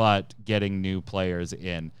 but getting new players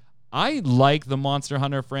in. I like the Monster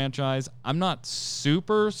Hunter franchise. I'm not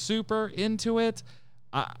super into it.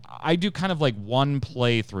 I do kind of like one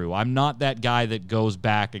playthrough. I'm not that guy that goes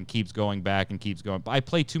back and keeps going back and keeps going. I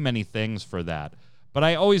play too many things for that. But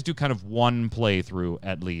I always do kind of one playthrough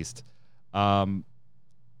at least. I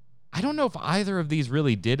don't know if either of these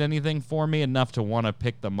really did anything for me enough to want to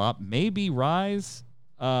pick them up. Maybe Rise,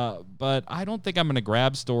 but I don't think I'm going to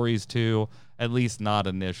grab Stories 2, at least not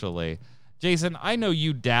initially. Jason, I know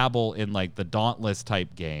you dabble in like the Dauntless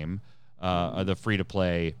type game, the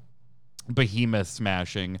free-to-play behemoth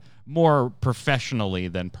smashing, more professionally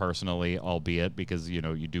than personally, albeit because, you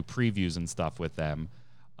do previews and stuff with them.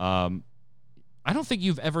 I don't think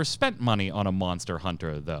you've ever spent money on a Monster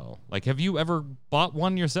Hunter, though. Like, have you ever bought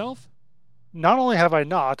one yourself? Not only have I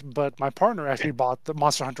not, but my partner actually bought the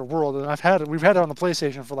Monster Hunter World, and we've had it on the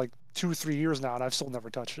PlayStation for like 2-3 years now, and I've still never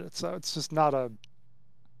touched it. So it's just not a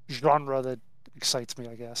genre that excites me,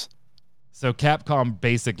 I guess. So Capcom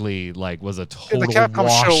basically like was a total the Capcom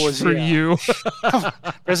wash show was for you.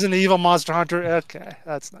 Resident Evil, Monster Hunter. Okay,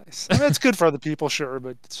 that's nice. I mean, it's good for other people, sure,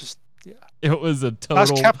 but it's just It was a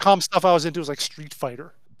last total Capcom stuff I was into was like Street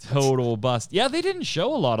Fighter. total bust. Yeah, they didn't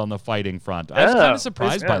show a lot on the fighting front. I was kind of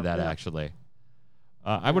surprised by that actually.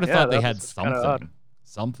 I would have thought they had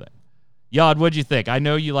something. Yod, what'd you think? I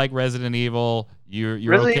know you like Resident Evil. You're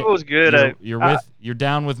Resident okay. Evil was good. You're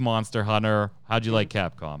down with Monster Hunter. How'd you like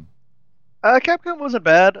Capcom? Capcom wasn't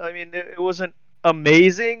bad. I mean, it wasn't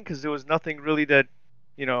amazing because there was nothing really that,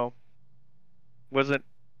 wasn't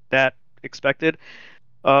that expected.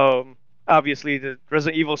 Obviously, the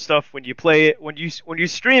Resident Evil stuff when you play it, when you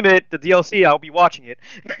stream it, the DLC, I'll be watching it.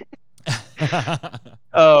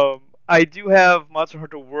 I do have Monster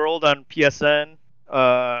Hunter World on PSN.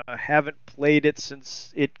 I haven't played it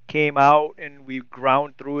since it came out, and we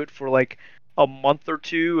ground through it for like a month or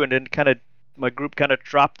two, and then my group kind of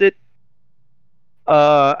dropped it.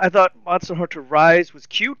 I thought Monster Hunter Rise was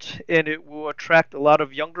cute, and it will attract a lot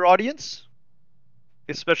of younger audience,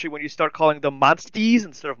 especially when you start calling them Monsties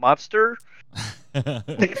instead of Monster.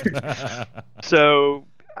 So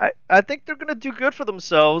I think they're gonna do good for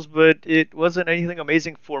themselves, but it wasn't anything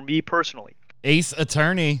amazing for me personally. Ace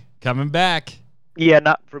Attorney coming back. Yeah,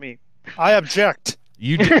 not for me. I object.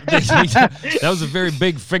 That was a very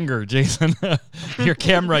big finger, Jason. Your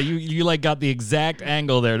camera, you like got the exact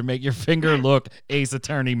angle there to make your finger look Ace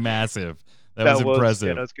Attorney massive. That was impressive.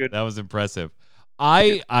 Yeah, that's good. That was impressive.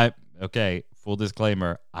 Okay, full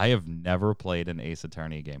disclaimer, I have never played an Ace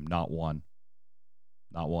Attorney game. Not one.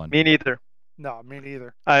 Me neither. No, me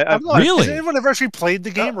neither. Really? Has anyone ever actually played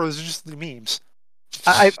the game, or is it just the memes?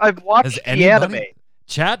 I've watched the anime.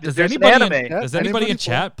 Chat, does There's anybody in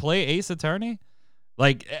chat play Ace Attorney?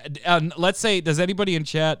 Like, let's say, does anybody in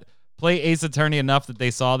chat play Ace Attorney enough that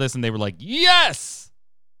they saw this and they were like, yes!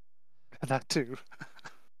 That too.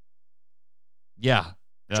 Yeah.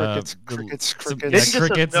 Crickets.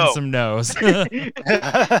 Crickets and some no's.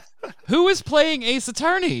 Who is playing Ace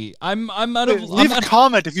Attorney? I'm out of. Leave a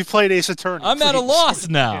comment if you played Ace Attorney. I'm at a loss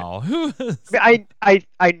now. Who? I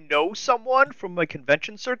know someone from my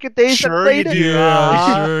convention circuit days that played it.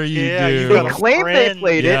 Yeah, sure you do. They claim they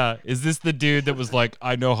played it. Yeah, is this the dude that was like,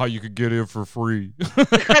 I know how you could get in for free?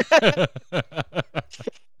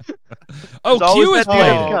 Oh, Q has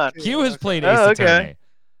played it. Q has played Ace Attorney.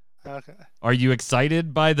 Okay. Are you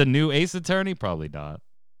excited by the new Ace Attorney? Probably not.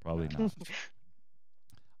 I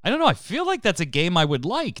don't know. I feel like that's a game I would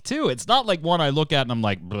like too. It's not like one I look at and I'm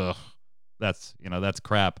like, that's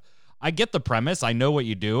crap. I get the premise. I know what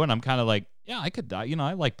you do, and I'm kind of like, yeah, I could.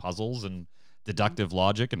 I like puzzles and deductive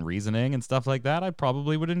logic and reasoning and stuff like that. I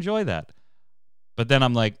probably would enjoy that. But then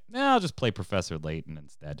I'm like, I'll just play Professor Layton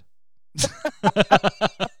instead.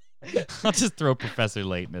 I'll just throw Professor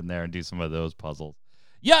Layton in there and do some of those puzzles.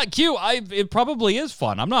 Yeah, Q, it probably is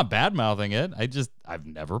fun. I'm not bad-mouthing it. I've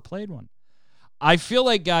never played one. I feel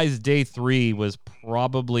like, guys, day 3 was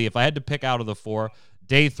probably, if I had to pick out of the 4,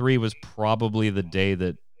 day 3 was probably the day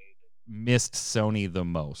that missed Sony the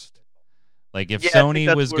most. Like, if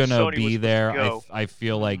Sony was going to be there, I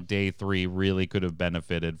feel like day 3 really could have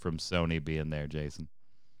benefited from Sony being there, Jason.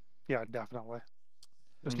 Yeah, definitely.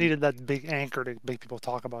 Just needed that big anchor to make people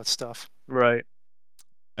talk about stuff. Right.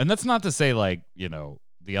 And that's not to say, like,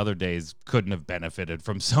 the other days couldn't have benefited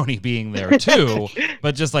from Sony being there too,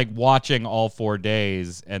 but just like watching all 4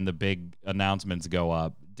 days and the big announcements go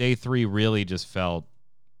up, day 3 really just felt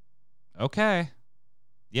okay.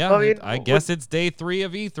 Yeah, I guess it's day 3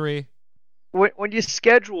 of E3. When you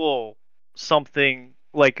schedule something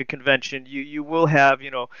like a convention, you will have,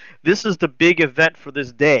 this is the big event for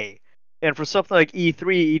this day. And for something like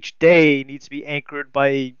E3, each day needs to be anchored by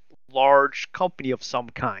a large company of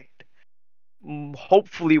some kind.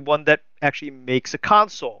 Hopefully one that actually makes a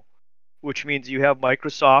console, which means you have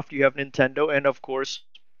Microsoft, you have Nintendo, and of course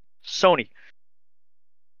Sony,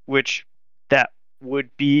 which that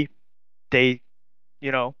would be day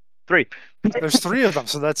 3. There's 3 of them,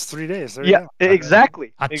 so that's 3 days. There you go.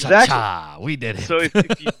 Exactly. We did it. So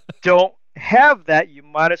if you don't have that, you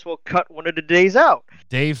might as well cut one of the days out.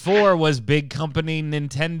 Day 4 was big company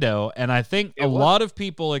Nintendo, and I think a lot of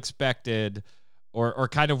people expected or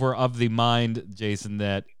kind of were of the mind, Jason,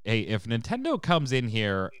 that, hey, if Nintendo comes in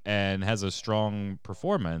here and has a strong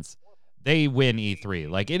performance, they win E3.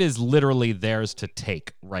 Like, it is literally theirs to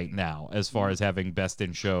take right now as far as having best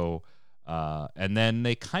in show. And then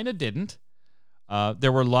they kind of didn't.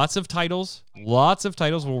 There were lots of titles. We're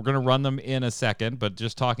going to run them in a second, but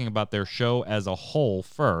just talking about their show as a whole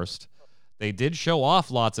first. They did show off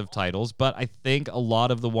lots of titles, but I think a lot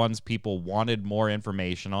of the ones people wanted more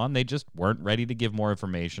information on, they just weren't ready to give more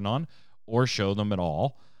information on or show them at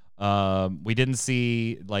all. We didn't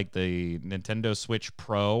see like the Nintendo Switch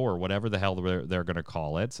Pro or whatever the hell they're going to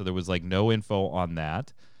call it. So there was like no info on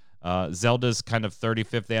that. Zelda's kind of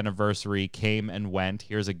 35th anniversary came and went.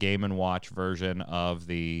 Here's a Game & Watch version of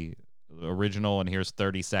the original, and here's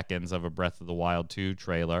 30 seconds of a Breath of the Wild 2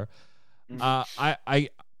 trailer.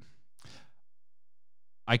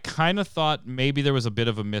 I kind of thought maybe there was a bit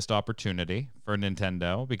of a missed opportunity for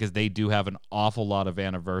Nintendo because they do have an awful lot of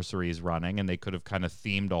anniversaries running, and they could have kind of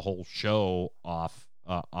themed a whole show off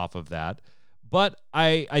of that. But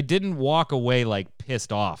I didn't walk away like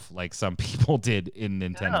pissed off like some people did in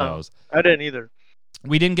Nintendo's. No, I didn't either.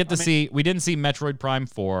 We didn't get to see Metroid Prime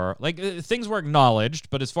 4. Like things were acknowledged,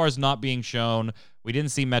 but as far as not being shown, we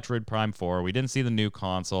didn't see Metroid Prime 4. We didn't see the new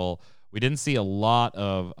console. We didn't see a lot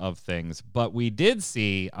of things, but we did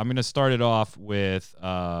see, I'm going to start it off with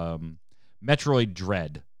Metroid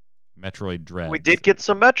Dread. Metroid Dread. We did get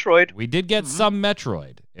some Metroid. We did get some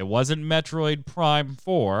Metroid. It wasn't Metroid Prime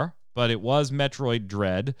 4, but it was Metroid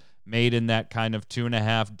Dread, made in that kind of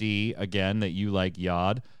 2.5D, again, that you like,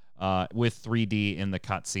 Yod, with 3D in the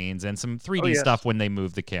cutscenes and some 3D stuff when they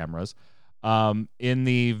move the cameras. In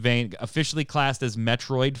the vein, officially classed as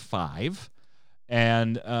Metroid 5.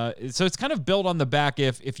 And so it's kind of built on the back.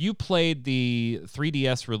 If you played the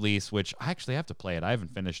 3DS release, which I actually have to play it. I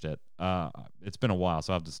haven't finished it. It's been a while,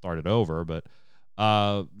 so I have to start it over. But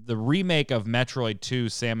the remake of Metroid 2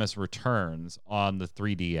 Samus Returns on the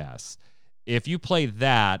 3DS, if you play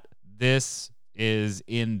that, this is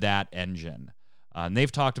in that engine. And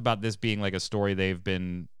they've talked about this being like a story that's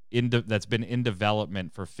been in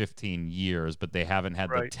development for 15 years, but they haven't had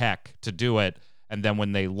the tech to do it. And then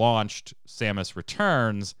when they launched Samus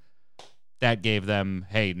Returns, that gave them,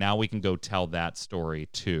 hey, now we can go tell that story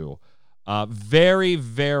too. Very,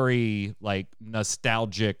 very like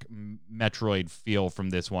nostalgic Metroid feel from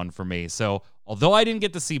this one for me. So although I didn't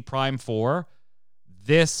get to see Prime 4,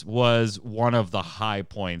 this was one of the high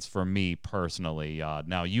points for me personally.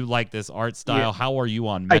 Now, you like this art style. Yeah. How are you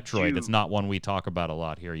on Metroid? It's not one we talk about a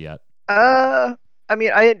lot here yet. I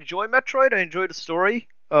mean, I enjoy Metroid. I enjoy the story.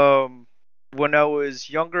 When I was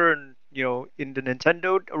younger and, in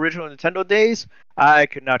the original Nintendo days, I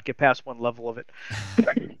could not get past one level of it.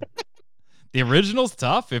 The original's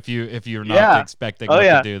tough if you're not expecting what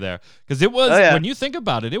to do there. Because it was, when you think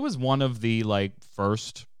about it, it was one of the like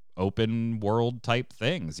first open world type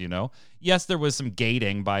things, Yes, there was some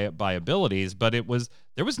gating by abilities, but there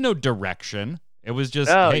was no direction. It was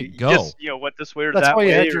just, hey, go. Just, what this way or That's that why way.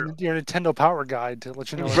 You had your Nintendo Power Guide to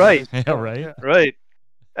let you know. Right. Right. Right.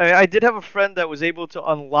 I did have a friend that was able to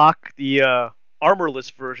unlock the armorless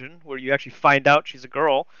version, where you actually find out she's a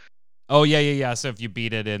girl. Oh yeah. So if you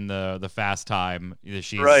beat it in the fast time,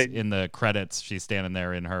 she's in the credits. She's standing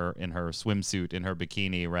there in her swimsuit, in her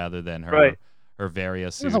bikini, rather than her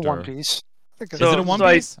various suit. It's a one piece. Is it a one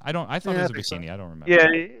piece? I thought it was a bikini. So. I don't remember. Yeah,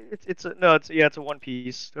 it's a one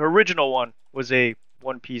piece. Her original one was a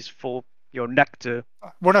one piece full, neck to.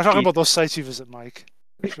 We're not talking about those sites you visit, Mike.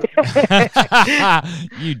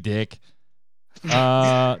 You dick.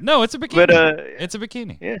 No, it's a bikini. But, it's a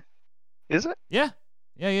bikini. Yeah. Is it?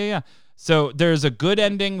 Yeah. So there's a good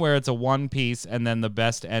ending where it's a one piece, and then the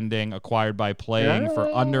best ending acquired by playing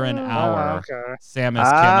for under an hour. Okay.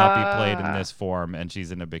 Samus cannot be played in this form, and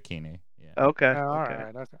she's in a bikini. Yeah. Okay. All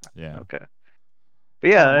right. Okay. Yeah. Okay. But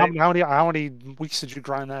yeah. How many weeks did you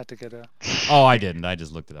grind that to get a? Oh, I didn't. I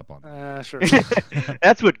just looked it up on. Sure.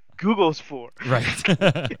 That's what Google's for. Right.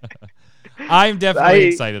 I'm definitely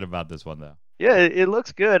excited about this one, though. Yeah, it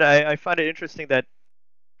looks good. I find it interesting that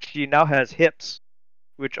she now has hips,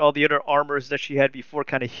 which all the other armors that she had before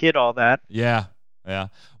kind of hid all that. Yeah.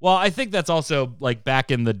 Well, I think that's also like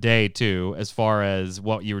back in the day too, as far as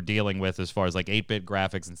what you were dealing with, as far as like 8-bit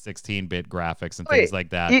graphics and 16-bit graphics and things like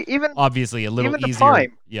that. Even obviously a little easier.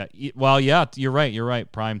 Prime. Yeah. Well, yeah, you're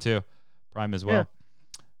right. Prime too. Prime as well.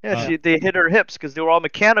 Yeah, they hit her hips because they were all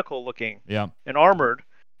mechanical looking. Yeah. And armored,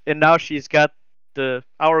 and now she's got the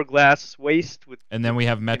hourglass waist with. And then we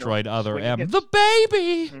have Metroid Other M. hips. The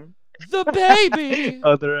baby. Mm-hmm. The baby.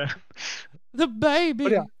 Other M. The baby.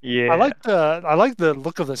 But yeah. I like the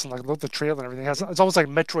look of this and like the trailer and everything. It's almost like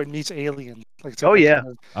Metroid meets Alien. Like it's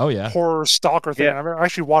horror stalker thing. Yeah. I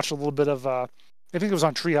actually watched a little bit of. I think it was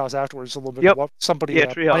on Treehouse afterwards. A little bit of somebody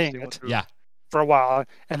playing it. Yeah. For a while,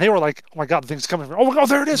 and they were like, "Oh my god, the thing's coming! Oh my god,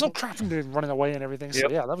 there it is! Oh crap!" And they're running away and everything. So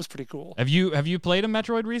yeah, that was pretty cool. Have you played a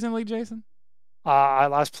Metroid recently, Jason? I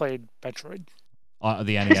last played Metroid.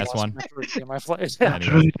 The NES one. Metroid game I played.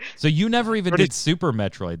 Yeah. So you never even did Super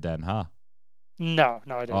Metroid then, huh? No,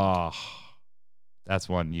 I didn't. Oh, that's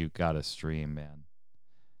one you gotta stream, man.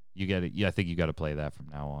 You get it. Yeah, I think you gotta play that from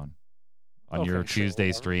now on. On your Okay, sure, Tuesday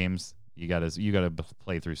whatever. streams, you gotta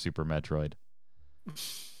play through Super Metroid.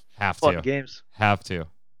 Have Fun to. games. Have to.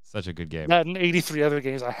 Such a good game. That and 83 other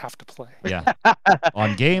games I have to play. Yeah.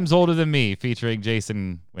 On Games Older Than Me, featuring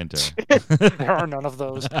Jason Winter. There are none of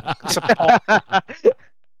those. Except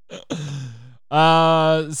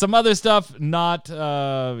Paul. Some other stuff, not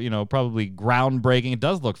probably groundbreaking. It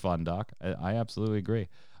does look fun, Doc. I absolutely agree.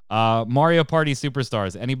 Mario Party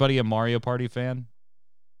Superstars. Anybody a Mario Party fan?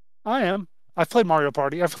 I am. I've played Mario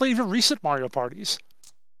Party. I've played even recent Mario Parties.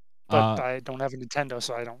 But I don't have a Nintendo,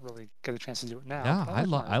 so I don't really get a chance to do it now. Yeah,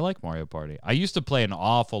 But I like Mario Party. I used to play an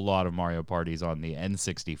awful lot of Mario Parties on the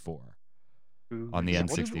N64. On the Yeah,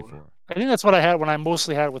 N64. I think that's what I had when I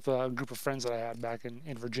mostly had with a group of friends that I had back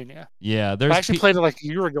in Virginia. Yeah, I actually played it like a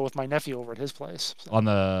year ago with my nephew over at his place. So.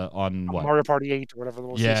 On what? Mario Party 8 or whatever the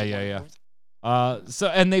most recent one was. So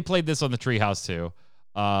and they played this on the Treehouse too.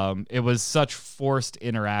 It was such forced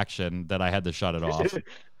interaction that I had to shut it off.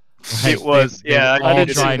 Like, it was, they were I all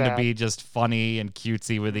did see trying to that. be just funny and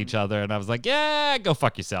cutesy with each other, and I was like, "Yeah, go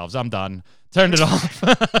fuck yourselves. I'm done." Turned it off.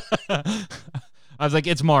 I was like,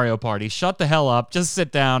 "It's Mario Party. Shut the hell up. Just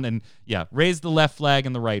sit down and raise the left flag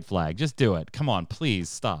and the right flag. Just do it. Come on, please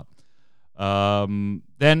stop." Then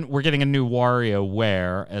we're getting a new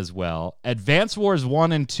WarioWare as well. Advance Wars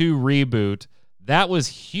 1 and 2 reboot. That was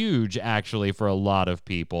huge, actually, for a lot of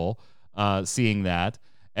people seeing that.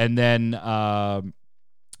 And then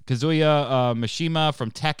Kazuya Mishima from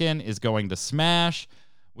Tekken is going to Smash.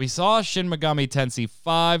 We saw Shin Megami Tensei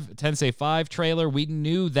 5 trailer. We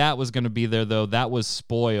knew that was going to be there, though. That was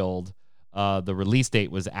spoiled. The release date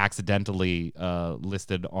was accidentally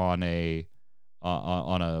listed on a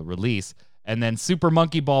release. And then Super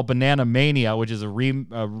Monkey Ball Banana Mania, which is a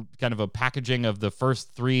kind of a packaging of the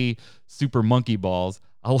first 3 Super Monkey Balls.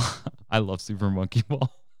 I love Super Monkey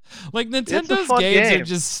Ball. Like, Nintendo's games are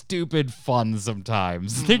just stupid fun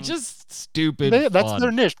sometimes. Mm-hmm. They're just stupid That's fun.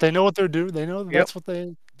 their niche. They know what they're doing. They know that's what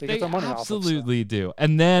they get their money off of. Absolutely do.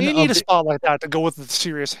 And then you need a spot like that to go with the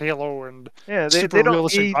serious Halo and super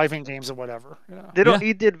realistic driving games and whatever. They don't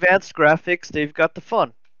need the advanced graphics. They've got the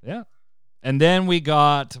fun. Yeah. And then we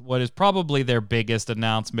got what is probably their biggest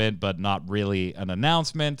announcement, but not really an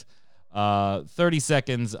announcement. 30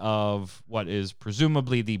 seconds of what is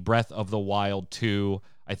presumably the Breath of the Wild 2.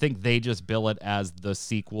 I think they just bill it as the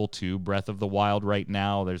sequel to Breath of the Wild right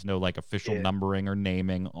now. There's no official numbering or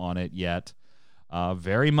naming on it yet.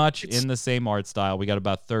 Very much in the same art style. We got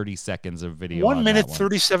about 30 seconds of video. 1 minute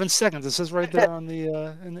 37 seconds. It says right there on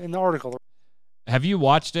the in the article. Have you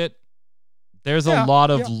watched it? There's a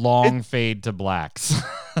lot of long fade to blacks.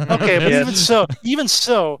 Okay, but even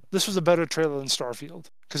so, this was a better trailer than Starfield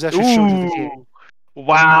because that actually showed you the game.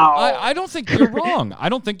 Wow. I don't think you're wrong. I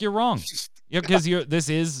don't think you're wrong. Because this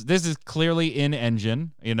is clearly in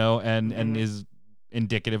engine, and is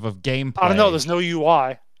indicative of gameplay. I don't know. There's no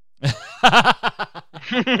UI.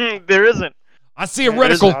 There isn't. I see a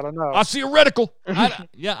reticle. I don't know. I see a reticle.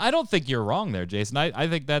 I don't think you're wrong there, Jason. I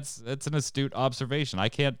think that's an astute observation. I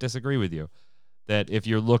can't disagree with you that if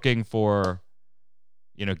you're looking for,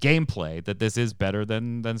 gameplay, that this is better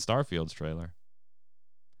than Starfield's trailer.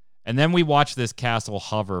 And then we watch this castle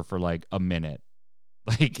hover for like a minute.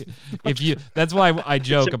 Like, that's why I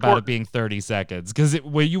joke about it being 30 seconds, because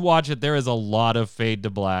when you watch it, there is a lot of fade to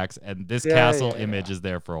blacks, and this castle image is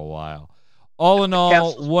there for a while. All in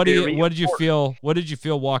all, what did you feel? What did you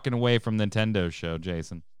feel walking away from Nintendo's show,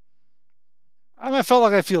 Jason? I felt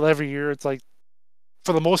like I feel every year. It's like,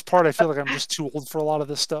 for the most part, I feel like I'm just too old for a lot of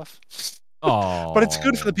this stuff. Oh, but it's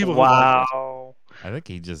good for the people. Wow. I think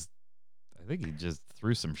he just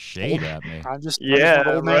threw some shade at me. I'm just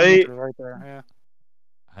right there. Yeah.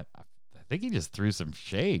 I think he just threw some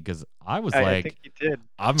shade because I was I think he did.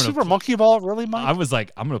 Super Monkey Ball, really, Mike? I was like,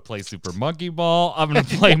 I'm gonna play Super Monkey Ball. I'm gonna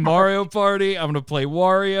play Mario Party. I'm gonna play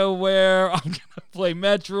WarioWare. I'm gonna play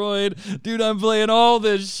Metroid. Dude, I'm playing all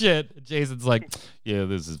this shit. Jason's like, yeah,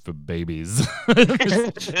 this is for babies.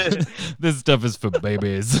 This stuff is for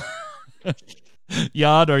babies.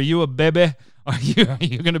 Yad, are you a baby? Are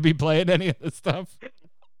you gonna be playing any of this stuff?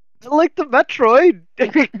 I like the Metroid.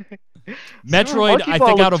 Metroid, I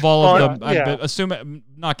think out of all of them, I assume,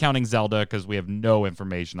 not counting Zelda because we have no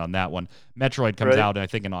information on that one. Metroid comes out, I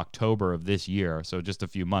think, in October of this year, so just a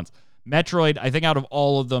few months. Metroid, I think out of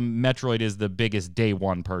all of them, Metroid is the biggest day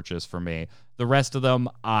one purchase for me. The rest of them,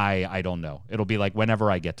 I don't know. It'll be like whenever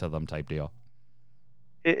I get to them type deal.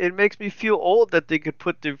 It makes me feel old that they could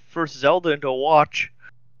put the first Zelda into a watch.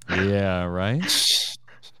 Yeah, right?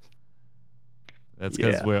 That's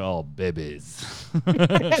because Yeah. we're all babies.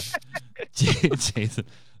 Jason,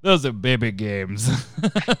 those are baby games.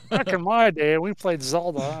 Back in my day, we played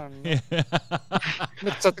Zelda and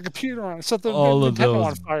set the computer on, set the All of Nintendo on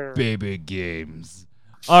those fire. baby games.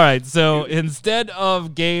 All right, so instead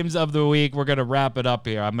of games of the week, we're going to wrap it up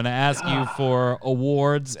here. I'm going to ask you for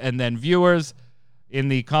awards, and then viewers in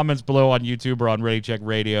the comments below on YouTube or on Ready Check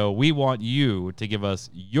Radio, we want you to give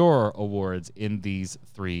us your awards in these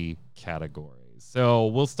 3 categories. So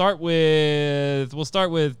we'll start with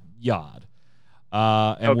Yod,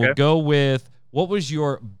 and we'll go with what was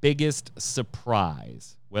your biggest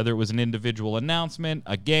surprise? Whether it was an individual announcement,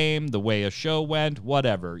 a game, the way a show went,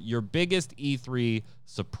 whatever. Your biggest E3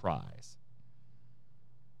 surprise.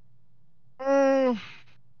 I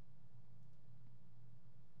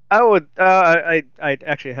would. I'd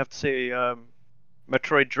actually have to say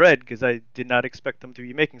Metroid Dread, because I did not expect them to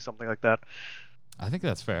be making something like that. I think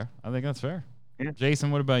that's fair. Yeah. Jason,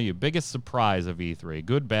 what about you? Biggest surprise of E3?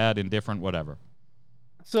 Good, bad, indifferent, whatever.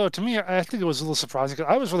 So to me, I think it was a little surprising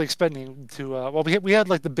because I was really expecting to. Well, we had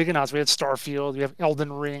like the big announcements. We had Starfield. We have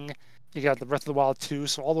Elden Ring. You got the Breath of the Wild 2.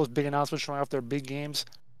 So all those big announcements showing off their big games.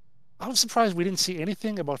 I was surprised we didn't see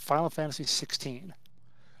anything about Final Fantasy 16.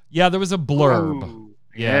 Yeah, there was a blurb. Ooh,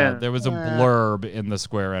 Yeah, there was a blurb in the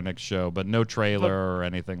Square Enix show, but no trailer or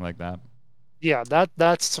anything like that. Yeah,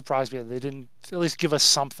 that surprised me. They didn't at least give us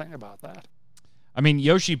something about that. I mean,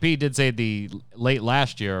 Yoshi P did say the late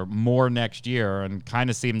last year, more next year, and kind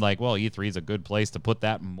of seemed like, well, E3 is a good place to put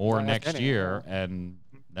that more next year, and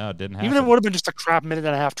no, it didn't happen. Even if it would have been just a crap minute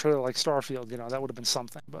and a half trailer like Starfield, that would have been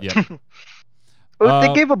something. But Yep. Well,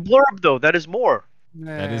 they gave a blurb though. That is more.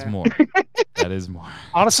 That is more. That is more.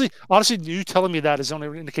 Honestly, you telling me that is the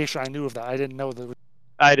only indication I knew of that. I didn't know that.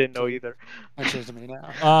 I didn't know either. Mentioned to me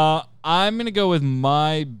now. I'm going to go with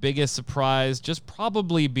my biggest surprise just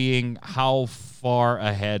probably being how far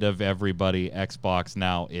ahead of everybody Xbox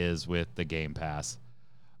now is with the Game Pass.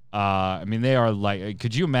 I mean, they are like,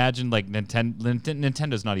 could you imagine like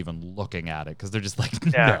Nintendo's not even looking at it because they're just like,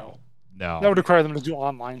 no. That would require them to do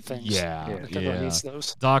online things. Yeah. Nintendo hates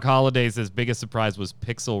those. Doc Holliday says biggest surprise was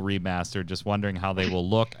Pixel Remastered, just wondering how they will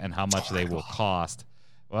look and how much they will cost.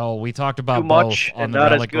 Well, we talked about both on the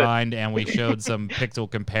Relic Grind, and we showed some pixel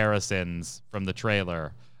comparisons from the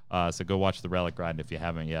trailer. So go watch the Relic Grind if you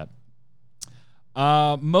haven't yet.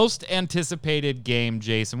 Most anticipated game,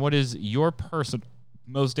 Jason. What is your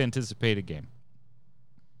most anticipated game?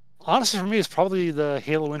 Honestly, for me, it's probably the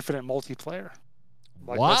Halo Infinite multiplayer.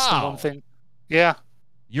 Wow. That's the one thing. Yeah.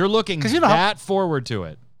 You're looking forward to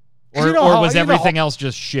it. Or, was everything else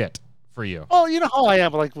just shit for you? Well, you know how I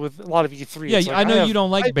am like with a lot of E3. Yeah, I know you don't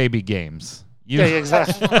like baby games. Yeah,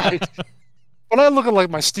 exactly. Right. When I look at like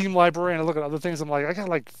my Steam library and I look at other things, I'm like, I got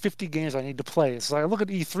like 50 games I need to play. So I look at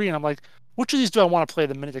E3 and I'm like, which of these do I want to play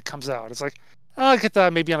the minute it comes out? It's like, I'll get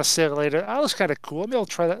that maybe on a sale later. Oh, that's kind of cool. Maybe I'll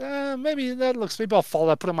try that. Maybe I'll follow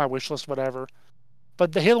that, put it on my wish list, whatever.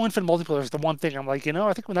 But the Halo Infinite multiplayer is the one thing I'm like,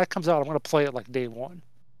 I think when that comes out, I'm going to play it like day one.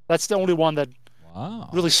 That's the only one that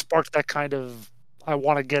really sparked that kind of, I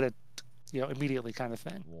want to get it, immediately kind of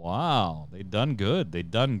thing. Wow. They done good.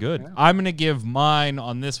 Yeah. I'm going to give mine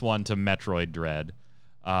on this one to Metroid Dread.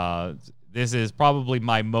 This is probably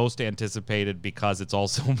my most anticipated because it's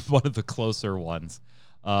also one of the closer ones.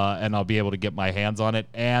 And I'll be able to get my hands on it.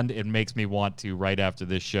 And it makes me want to, right after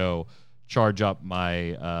this show, charge up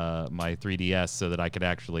my my 3DS so that I could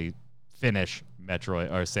actually finish Metroid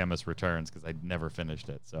or Samus Returns, because I never finished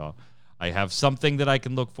it. So I have something that I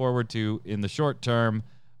can look forward to in the short term.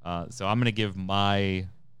 So I'm going to give my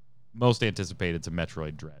most anticipated to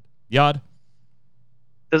Metroid Dread. Yod?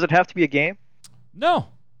 Does it have to be a game? No,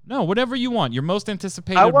 whatever you want. Your most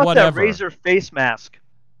anticipated, I want whatever. that Razer face mask.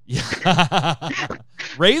 Yeah.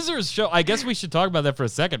 Razer's show, I guess we should talk about that for a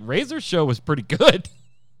second. Razer's show was pretty good.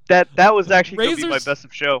 That was actually going to be my best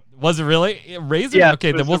of show. Was it really? Razer? Yeah,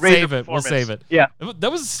 okay, then we'll save it. We'll save it. Yeah.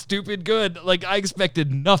 That was stupid good. Like, I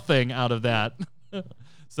expected nothing out of that.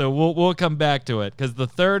 So we'll come back to it, because the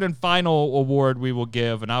third and final award we will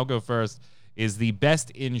give, and I'll go first, is the best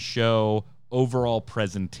in show overall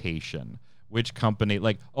presentation. Which company,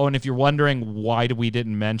 and if you're wondering why we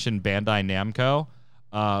didn't mention Bandai Namco,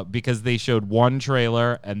 because they showed one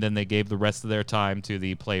trailer and then they gave the rest of their time to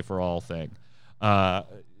the Play for All thing.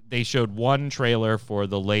 They showed one trailer for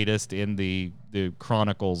the latest in the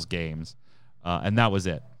Chronicles games, and that was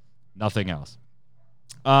it. Nothing else.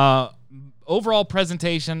 Overall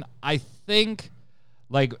presentation, I think,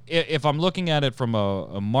 if I'm looking at it from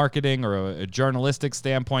a marketing or a journalistic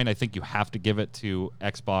standpoint, I think you have to give it to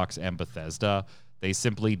Xbox and Bethesda. They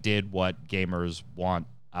simply did what gamers want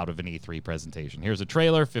out of an E3 presentation. Here's a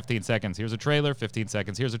trailer, 15 seconds. Here's a trailer, 15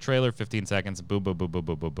 seconds. Here's a trailer, 15 seconds. Boom, boom, boom, boom,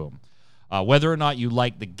 boom, boom, boom. Whether or not you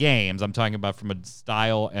like the games, I'm talking about from a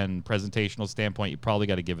style and presentational standpoint, you probably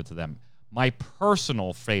got to give it to them. My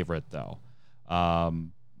personal favorite, though, the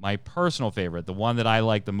one that I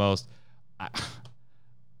like the most,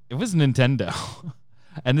 it was Nintendo.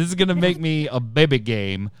 And this is going to make me a baby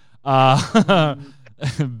game,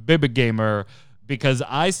 baby gamer, because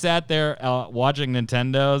I sat there watching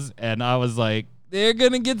Nintendo's, and I was like, they're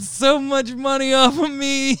going to get so much money off of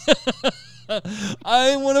me.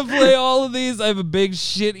 I want to play all of these. I have a big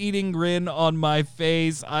shit-eating grin on my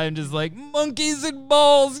face. I'm just like, monkeys and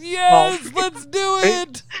balls. Yes, let's do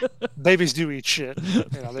it. Babies do eat shit.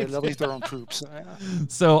 They'll eat their own poops.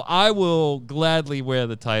 So I will gladly wear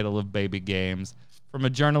the title of baby games. From a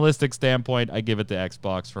journalistic standpoint, I give it to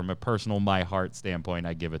Xbox. From a personal, my heart standpoint,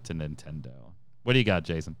 I give it to Nintendo. What do you got,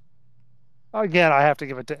 Jason? Again, I have to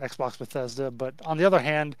give it to Xbox Bethesda. But on the other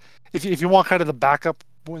hand, if you want kind of the backup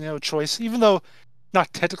choice, even though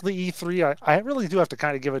not technically E3, I really do have to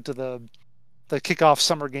kind of give it to the kickoff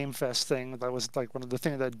Summer Game Fest thing. That was like one of the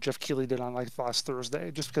things that Jeff Keighley did on like last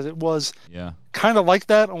Thursday, just because it was kind of like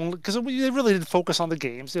that, only because they really did focus on the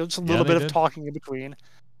games. Just a little bit of talking in between.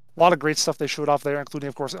 A lot of great stuff they showed off there, including,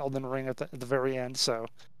 of course, Elden Ring at the very end. So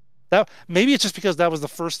that maybe it's just because that was the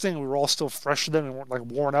first thing. We were all still fresh then and weren't like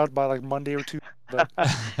worn out by like Monday or two. But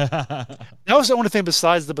that was the only thing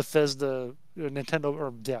besides the Bethesda, Nintendo,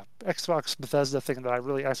 or Xbox Bethesda thing that I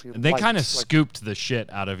really actually They liked. kind of scooped the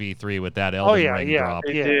shit out of E3 with that Elden Ring drop.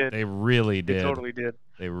 They did. They really did. They totally did.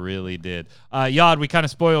 They really did. Yod, we kind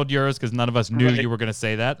of spoiled yours because none of us knew you were going to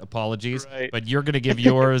say that. Apologies. Right. But you're going to give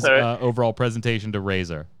yours overall presentation to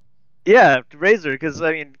Razer. Yeah, Razer, because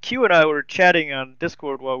I mean, Q and I were chatting on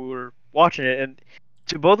Discord while we were watching it, and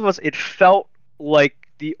to both of us, it felt like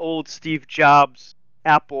the old Steve Jobs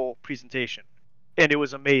Apple presentation, and it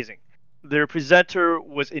was amazing. Their presenter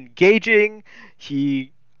was engaging.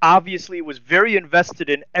 He obviously was very invested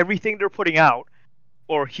in everything they're putting out,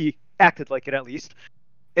 or he acted like it at least.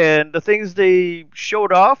 And the things they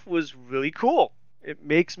showed off was really cool. It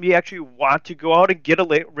makes me actually want to go out and get a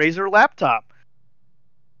Razer laptop.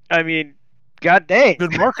 I mean, god dang.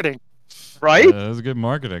 Good marketing. Right? That was good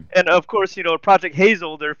marketing. And of course, Project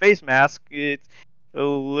Hazel, their face mask, it's a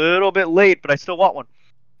little bit late, but I still want one.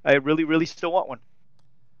 I really, really still want one.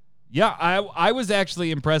 Yeah, I was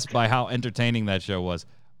actually impressed by how entertaining that show was.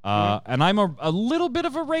 And I'm a little bit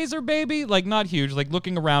of a Razer baby, like not huge. Like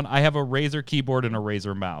looking around, I have a Razer keyboard and a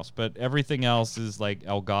Razer mouse, but everything else is like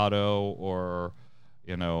Elgato or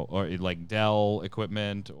like Dell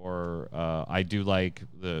equipment, or I do like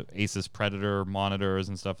the Asus Predator monitors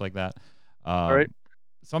and stuff like that. All right.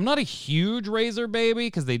 So I'm not a huge Razer baby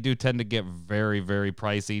because they do tend to get very, very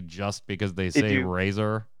pricey just because they say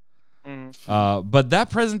Razer. But that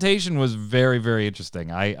presentation was very, very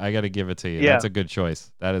interesting. I got to give it to you. Yeah. That's a good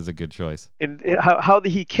choice. That is a good choice. And how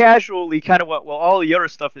he casually kind of went, well, all the other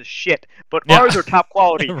stuff is shit, but ours are top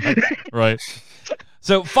quality. Right.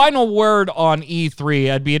 So, final word on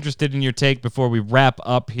E3. I'd be interested in your take before we wrap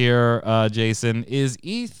up here, Jason. Is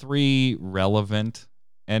E3 relevant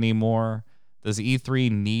anymore? Does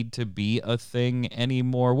E3 need to be a thing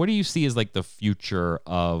anymore? What do you see as like the future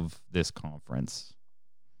of this conference?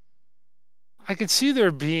 I could see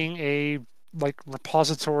there being a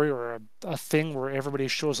repository or a thing where everybody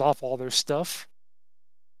shows off all their stuff.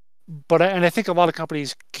 But I think a lot of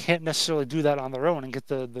companies can't necessarily do that on their own and get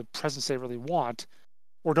the presence they really want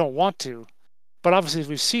or don't want to. But obviously, as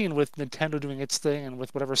we've seen with Nintendo doing its thing and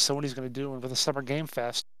with whatever Sony's going to do and with the Summer Game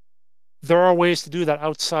Fest, there are ways to do that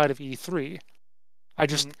outside of E3.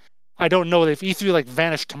 I don't know that if E3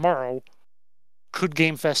 vanished tomorrow, could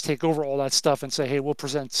Game Fest take over all that stuff and say, hey, we'll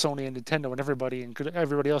present Sony and Nintendo and everybody, and could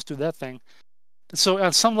everybody else do that thing? So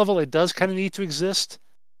on some level, it does kind of need to exist,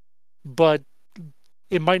 but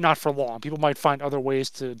it might not for long. People might find other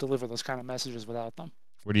ways to deliver those kind of messages without them.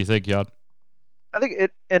 What do you think, Yod? I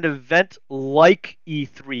think an event like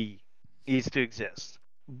E3 needs to exist.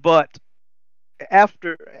 But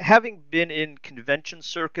after having been in convention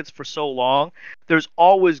circuits for so long, there's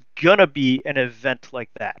always going to be an event like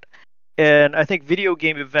that. And I think video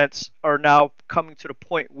game events are now coming to the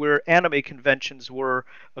point where anime conventions were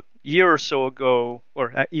a year or so ago,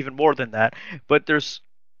 or even more than that. But there's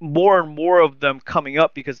more and more of them coming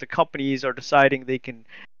up because the companies are deciding they can,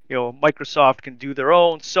 Microsoft can do their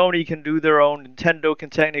own, Sony can do their own, Nintendo can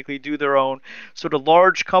technically do their own. So the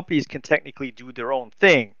large companies can technically do their own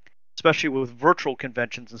thing, especially with virtual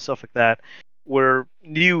conventions and stuff like that, where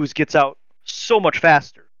news gets out so much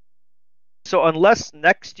faster. So unless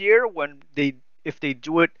next year, if they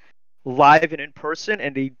do it live and in person,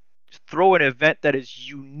 and they throw an event that is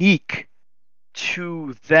unique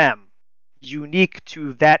to them, unique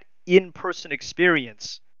to that in-person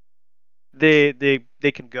experience, they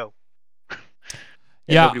can go.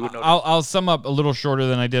 And Yeah, nobody would notice. I'll sum up a little shorter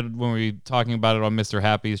than I did when we were talking about it on Mr.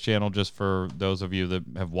 Happy's channel, just for those of you that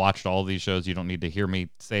have watched all these shows. You don't need to hear me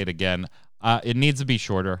say it again. It needs to be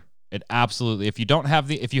shorter. It absolutely. If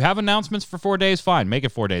you have announcements for 4 days, fine, make it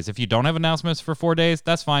 4 days. If you don't have announcements for 4 days,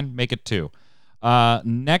 that's fine, make it 2.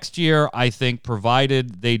 Next year, I think,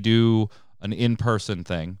 provided they do an in-person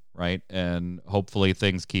thing, right, and hopefully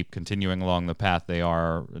things keep continuing along the path they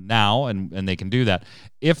are now, and they can do that.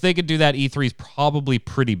 If they could do that, E3 is probably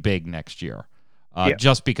pretty big next year,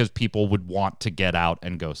 just because people would want to get out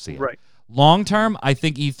and go see it. Right. Long term, I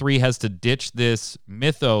think E3 has to ditch this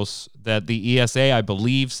mythos that the ESA, I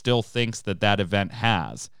believe, still thinks that event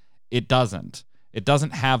has. It doesn't. It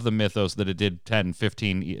doesn't have the mythos that it did 10,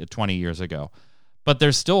 15, 20 years ago. But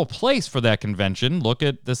there's still a place for that convention. Look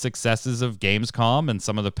at the successes of Gamescom and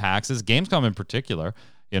some of the PAXs, Gamescom in particular,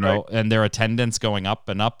 Right. and their attendance going up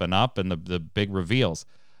and up and up, and the big reveals.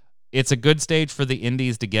 It's a good stage for the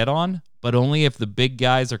indies to get on, but only if the big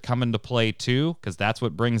guys are coming to play too, because that's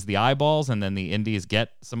what brings the eyeballs, and then the indies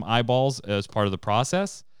get some eyeballs as part of the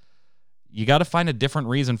process. You got to find a different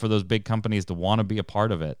reason for those big companies to want to be a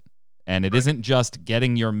part of it. And it isn't just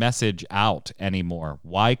getting your message out anymore.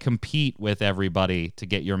 Why compete with everybody to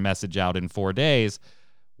get your message out in 4 days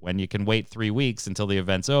when you can wait 3 weeks until the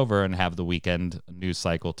event's over and have the weekend news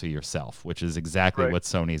cycle to yourself, which is exactly what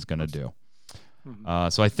Sony's going to do.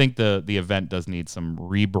 So I think the event does need some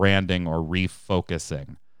rebranding or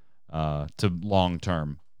refocusing to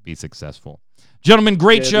long-term be successful. Gentlemen,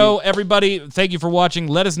 great show. Everybody, thank you for watching.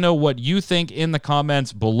 Let us know what you think in the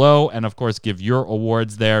comments below, and of course, give your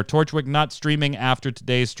awards there. Torchwick not streaming after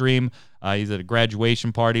today's stream. He's at a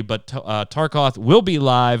graduation party, but Tarkoth will be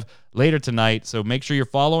live later tonight, so make sure you're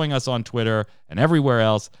following us on Twitter and everywhere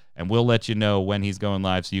else, and we'll let you know when he's going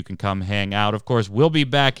live so you can come hang out. Of course, we'll be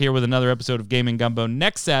back here with another episode of Gaming Gumbo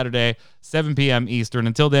next Saturday, 7 p.m. Eastern.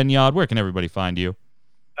 Until then, Yod, where can everybody find you?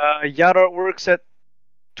 Yada works at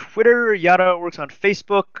Twitter. Yada works on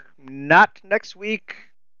Facebook. Not next week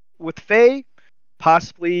with Faye.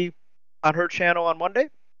 Possibly on her channel on Monday.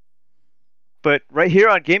 But right here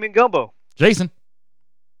on Gaming Gumbo. Jason.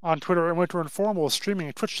 On Twitter and Winter Informal, streaming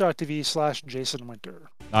at twitch.tv/JasonWinter.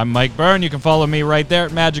 I'm Mike Byrne. You can follow me right there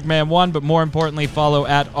at MagicMan1, but more importantly, follow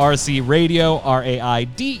at RC Radio,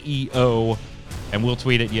 RAIDEO, and we'll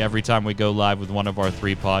tweet at you every time we go live with one of our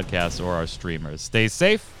 3 podcasts or our streamers. Stay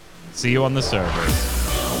safe. See you on the servers.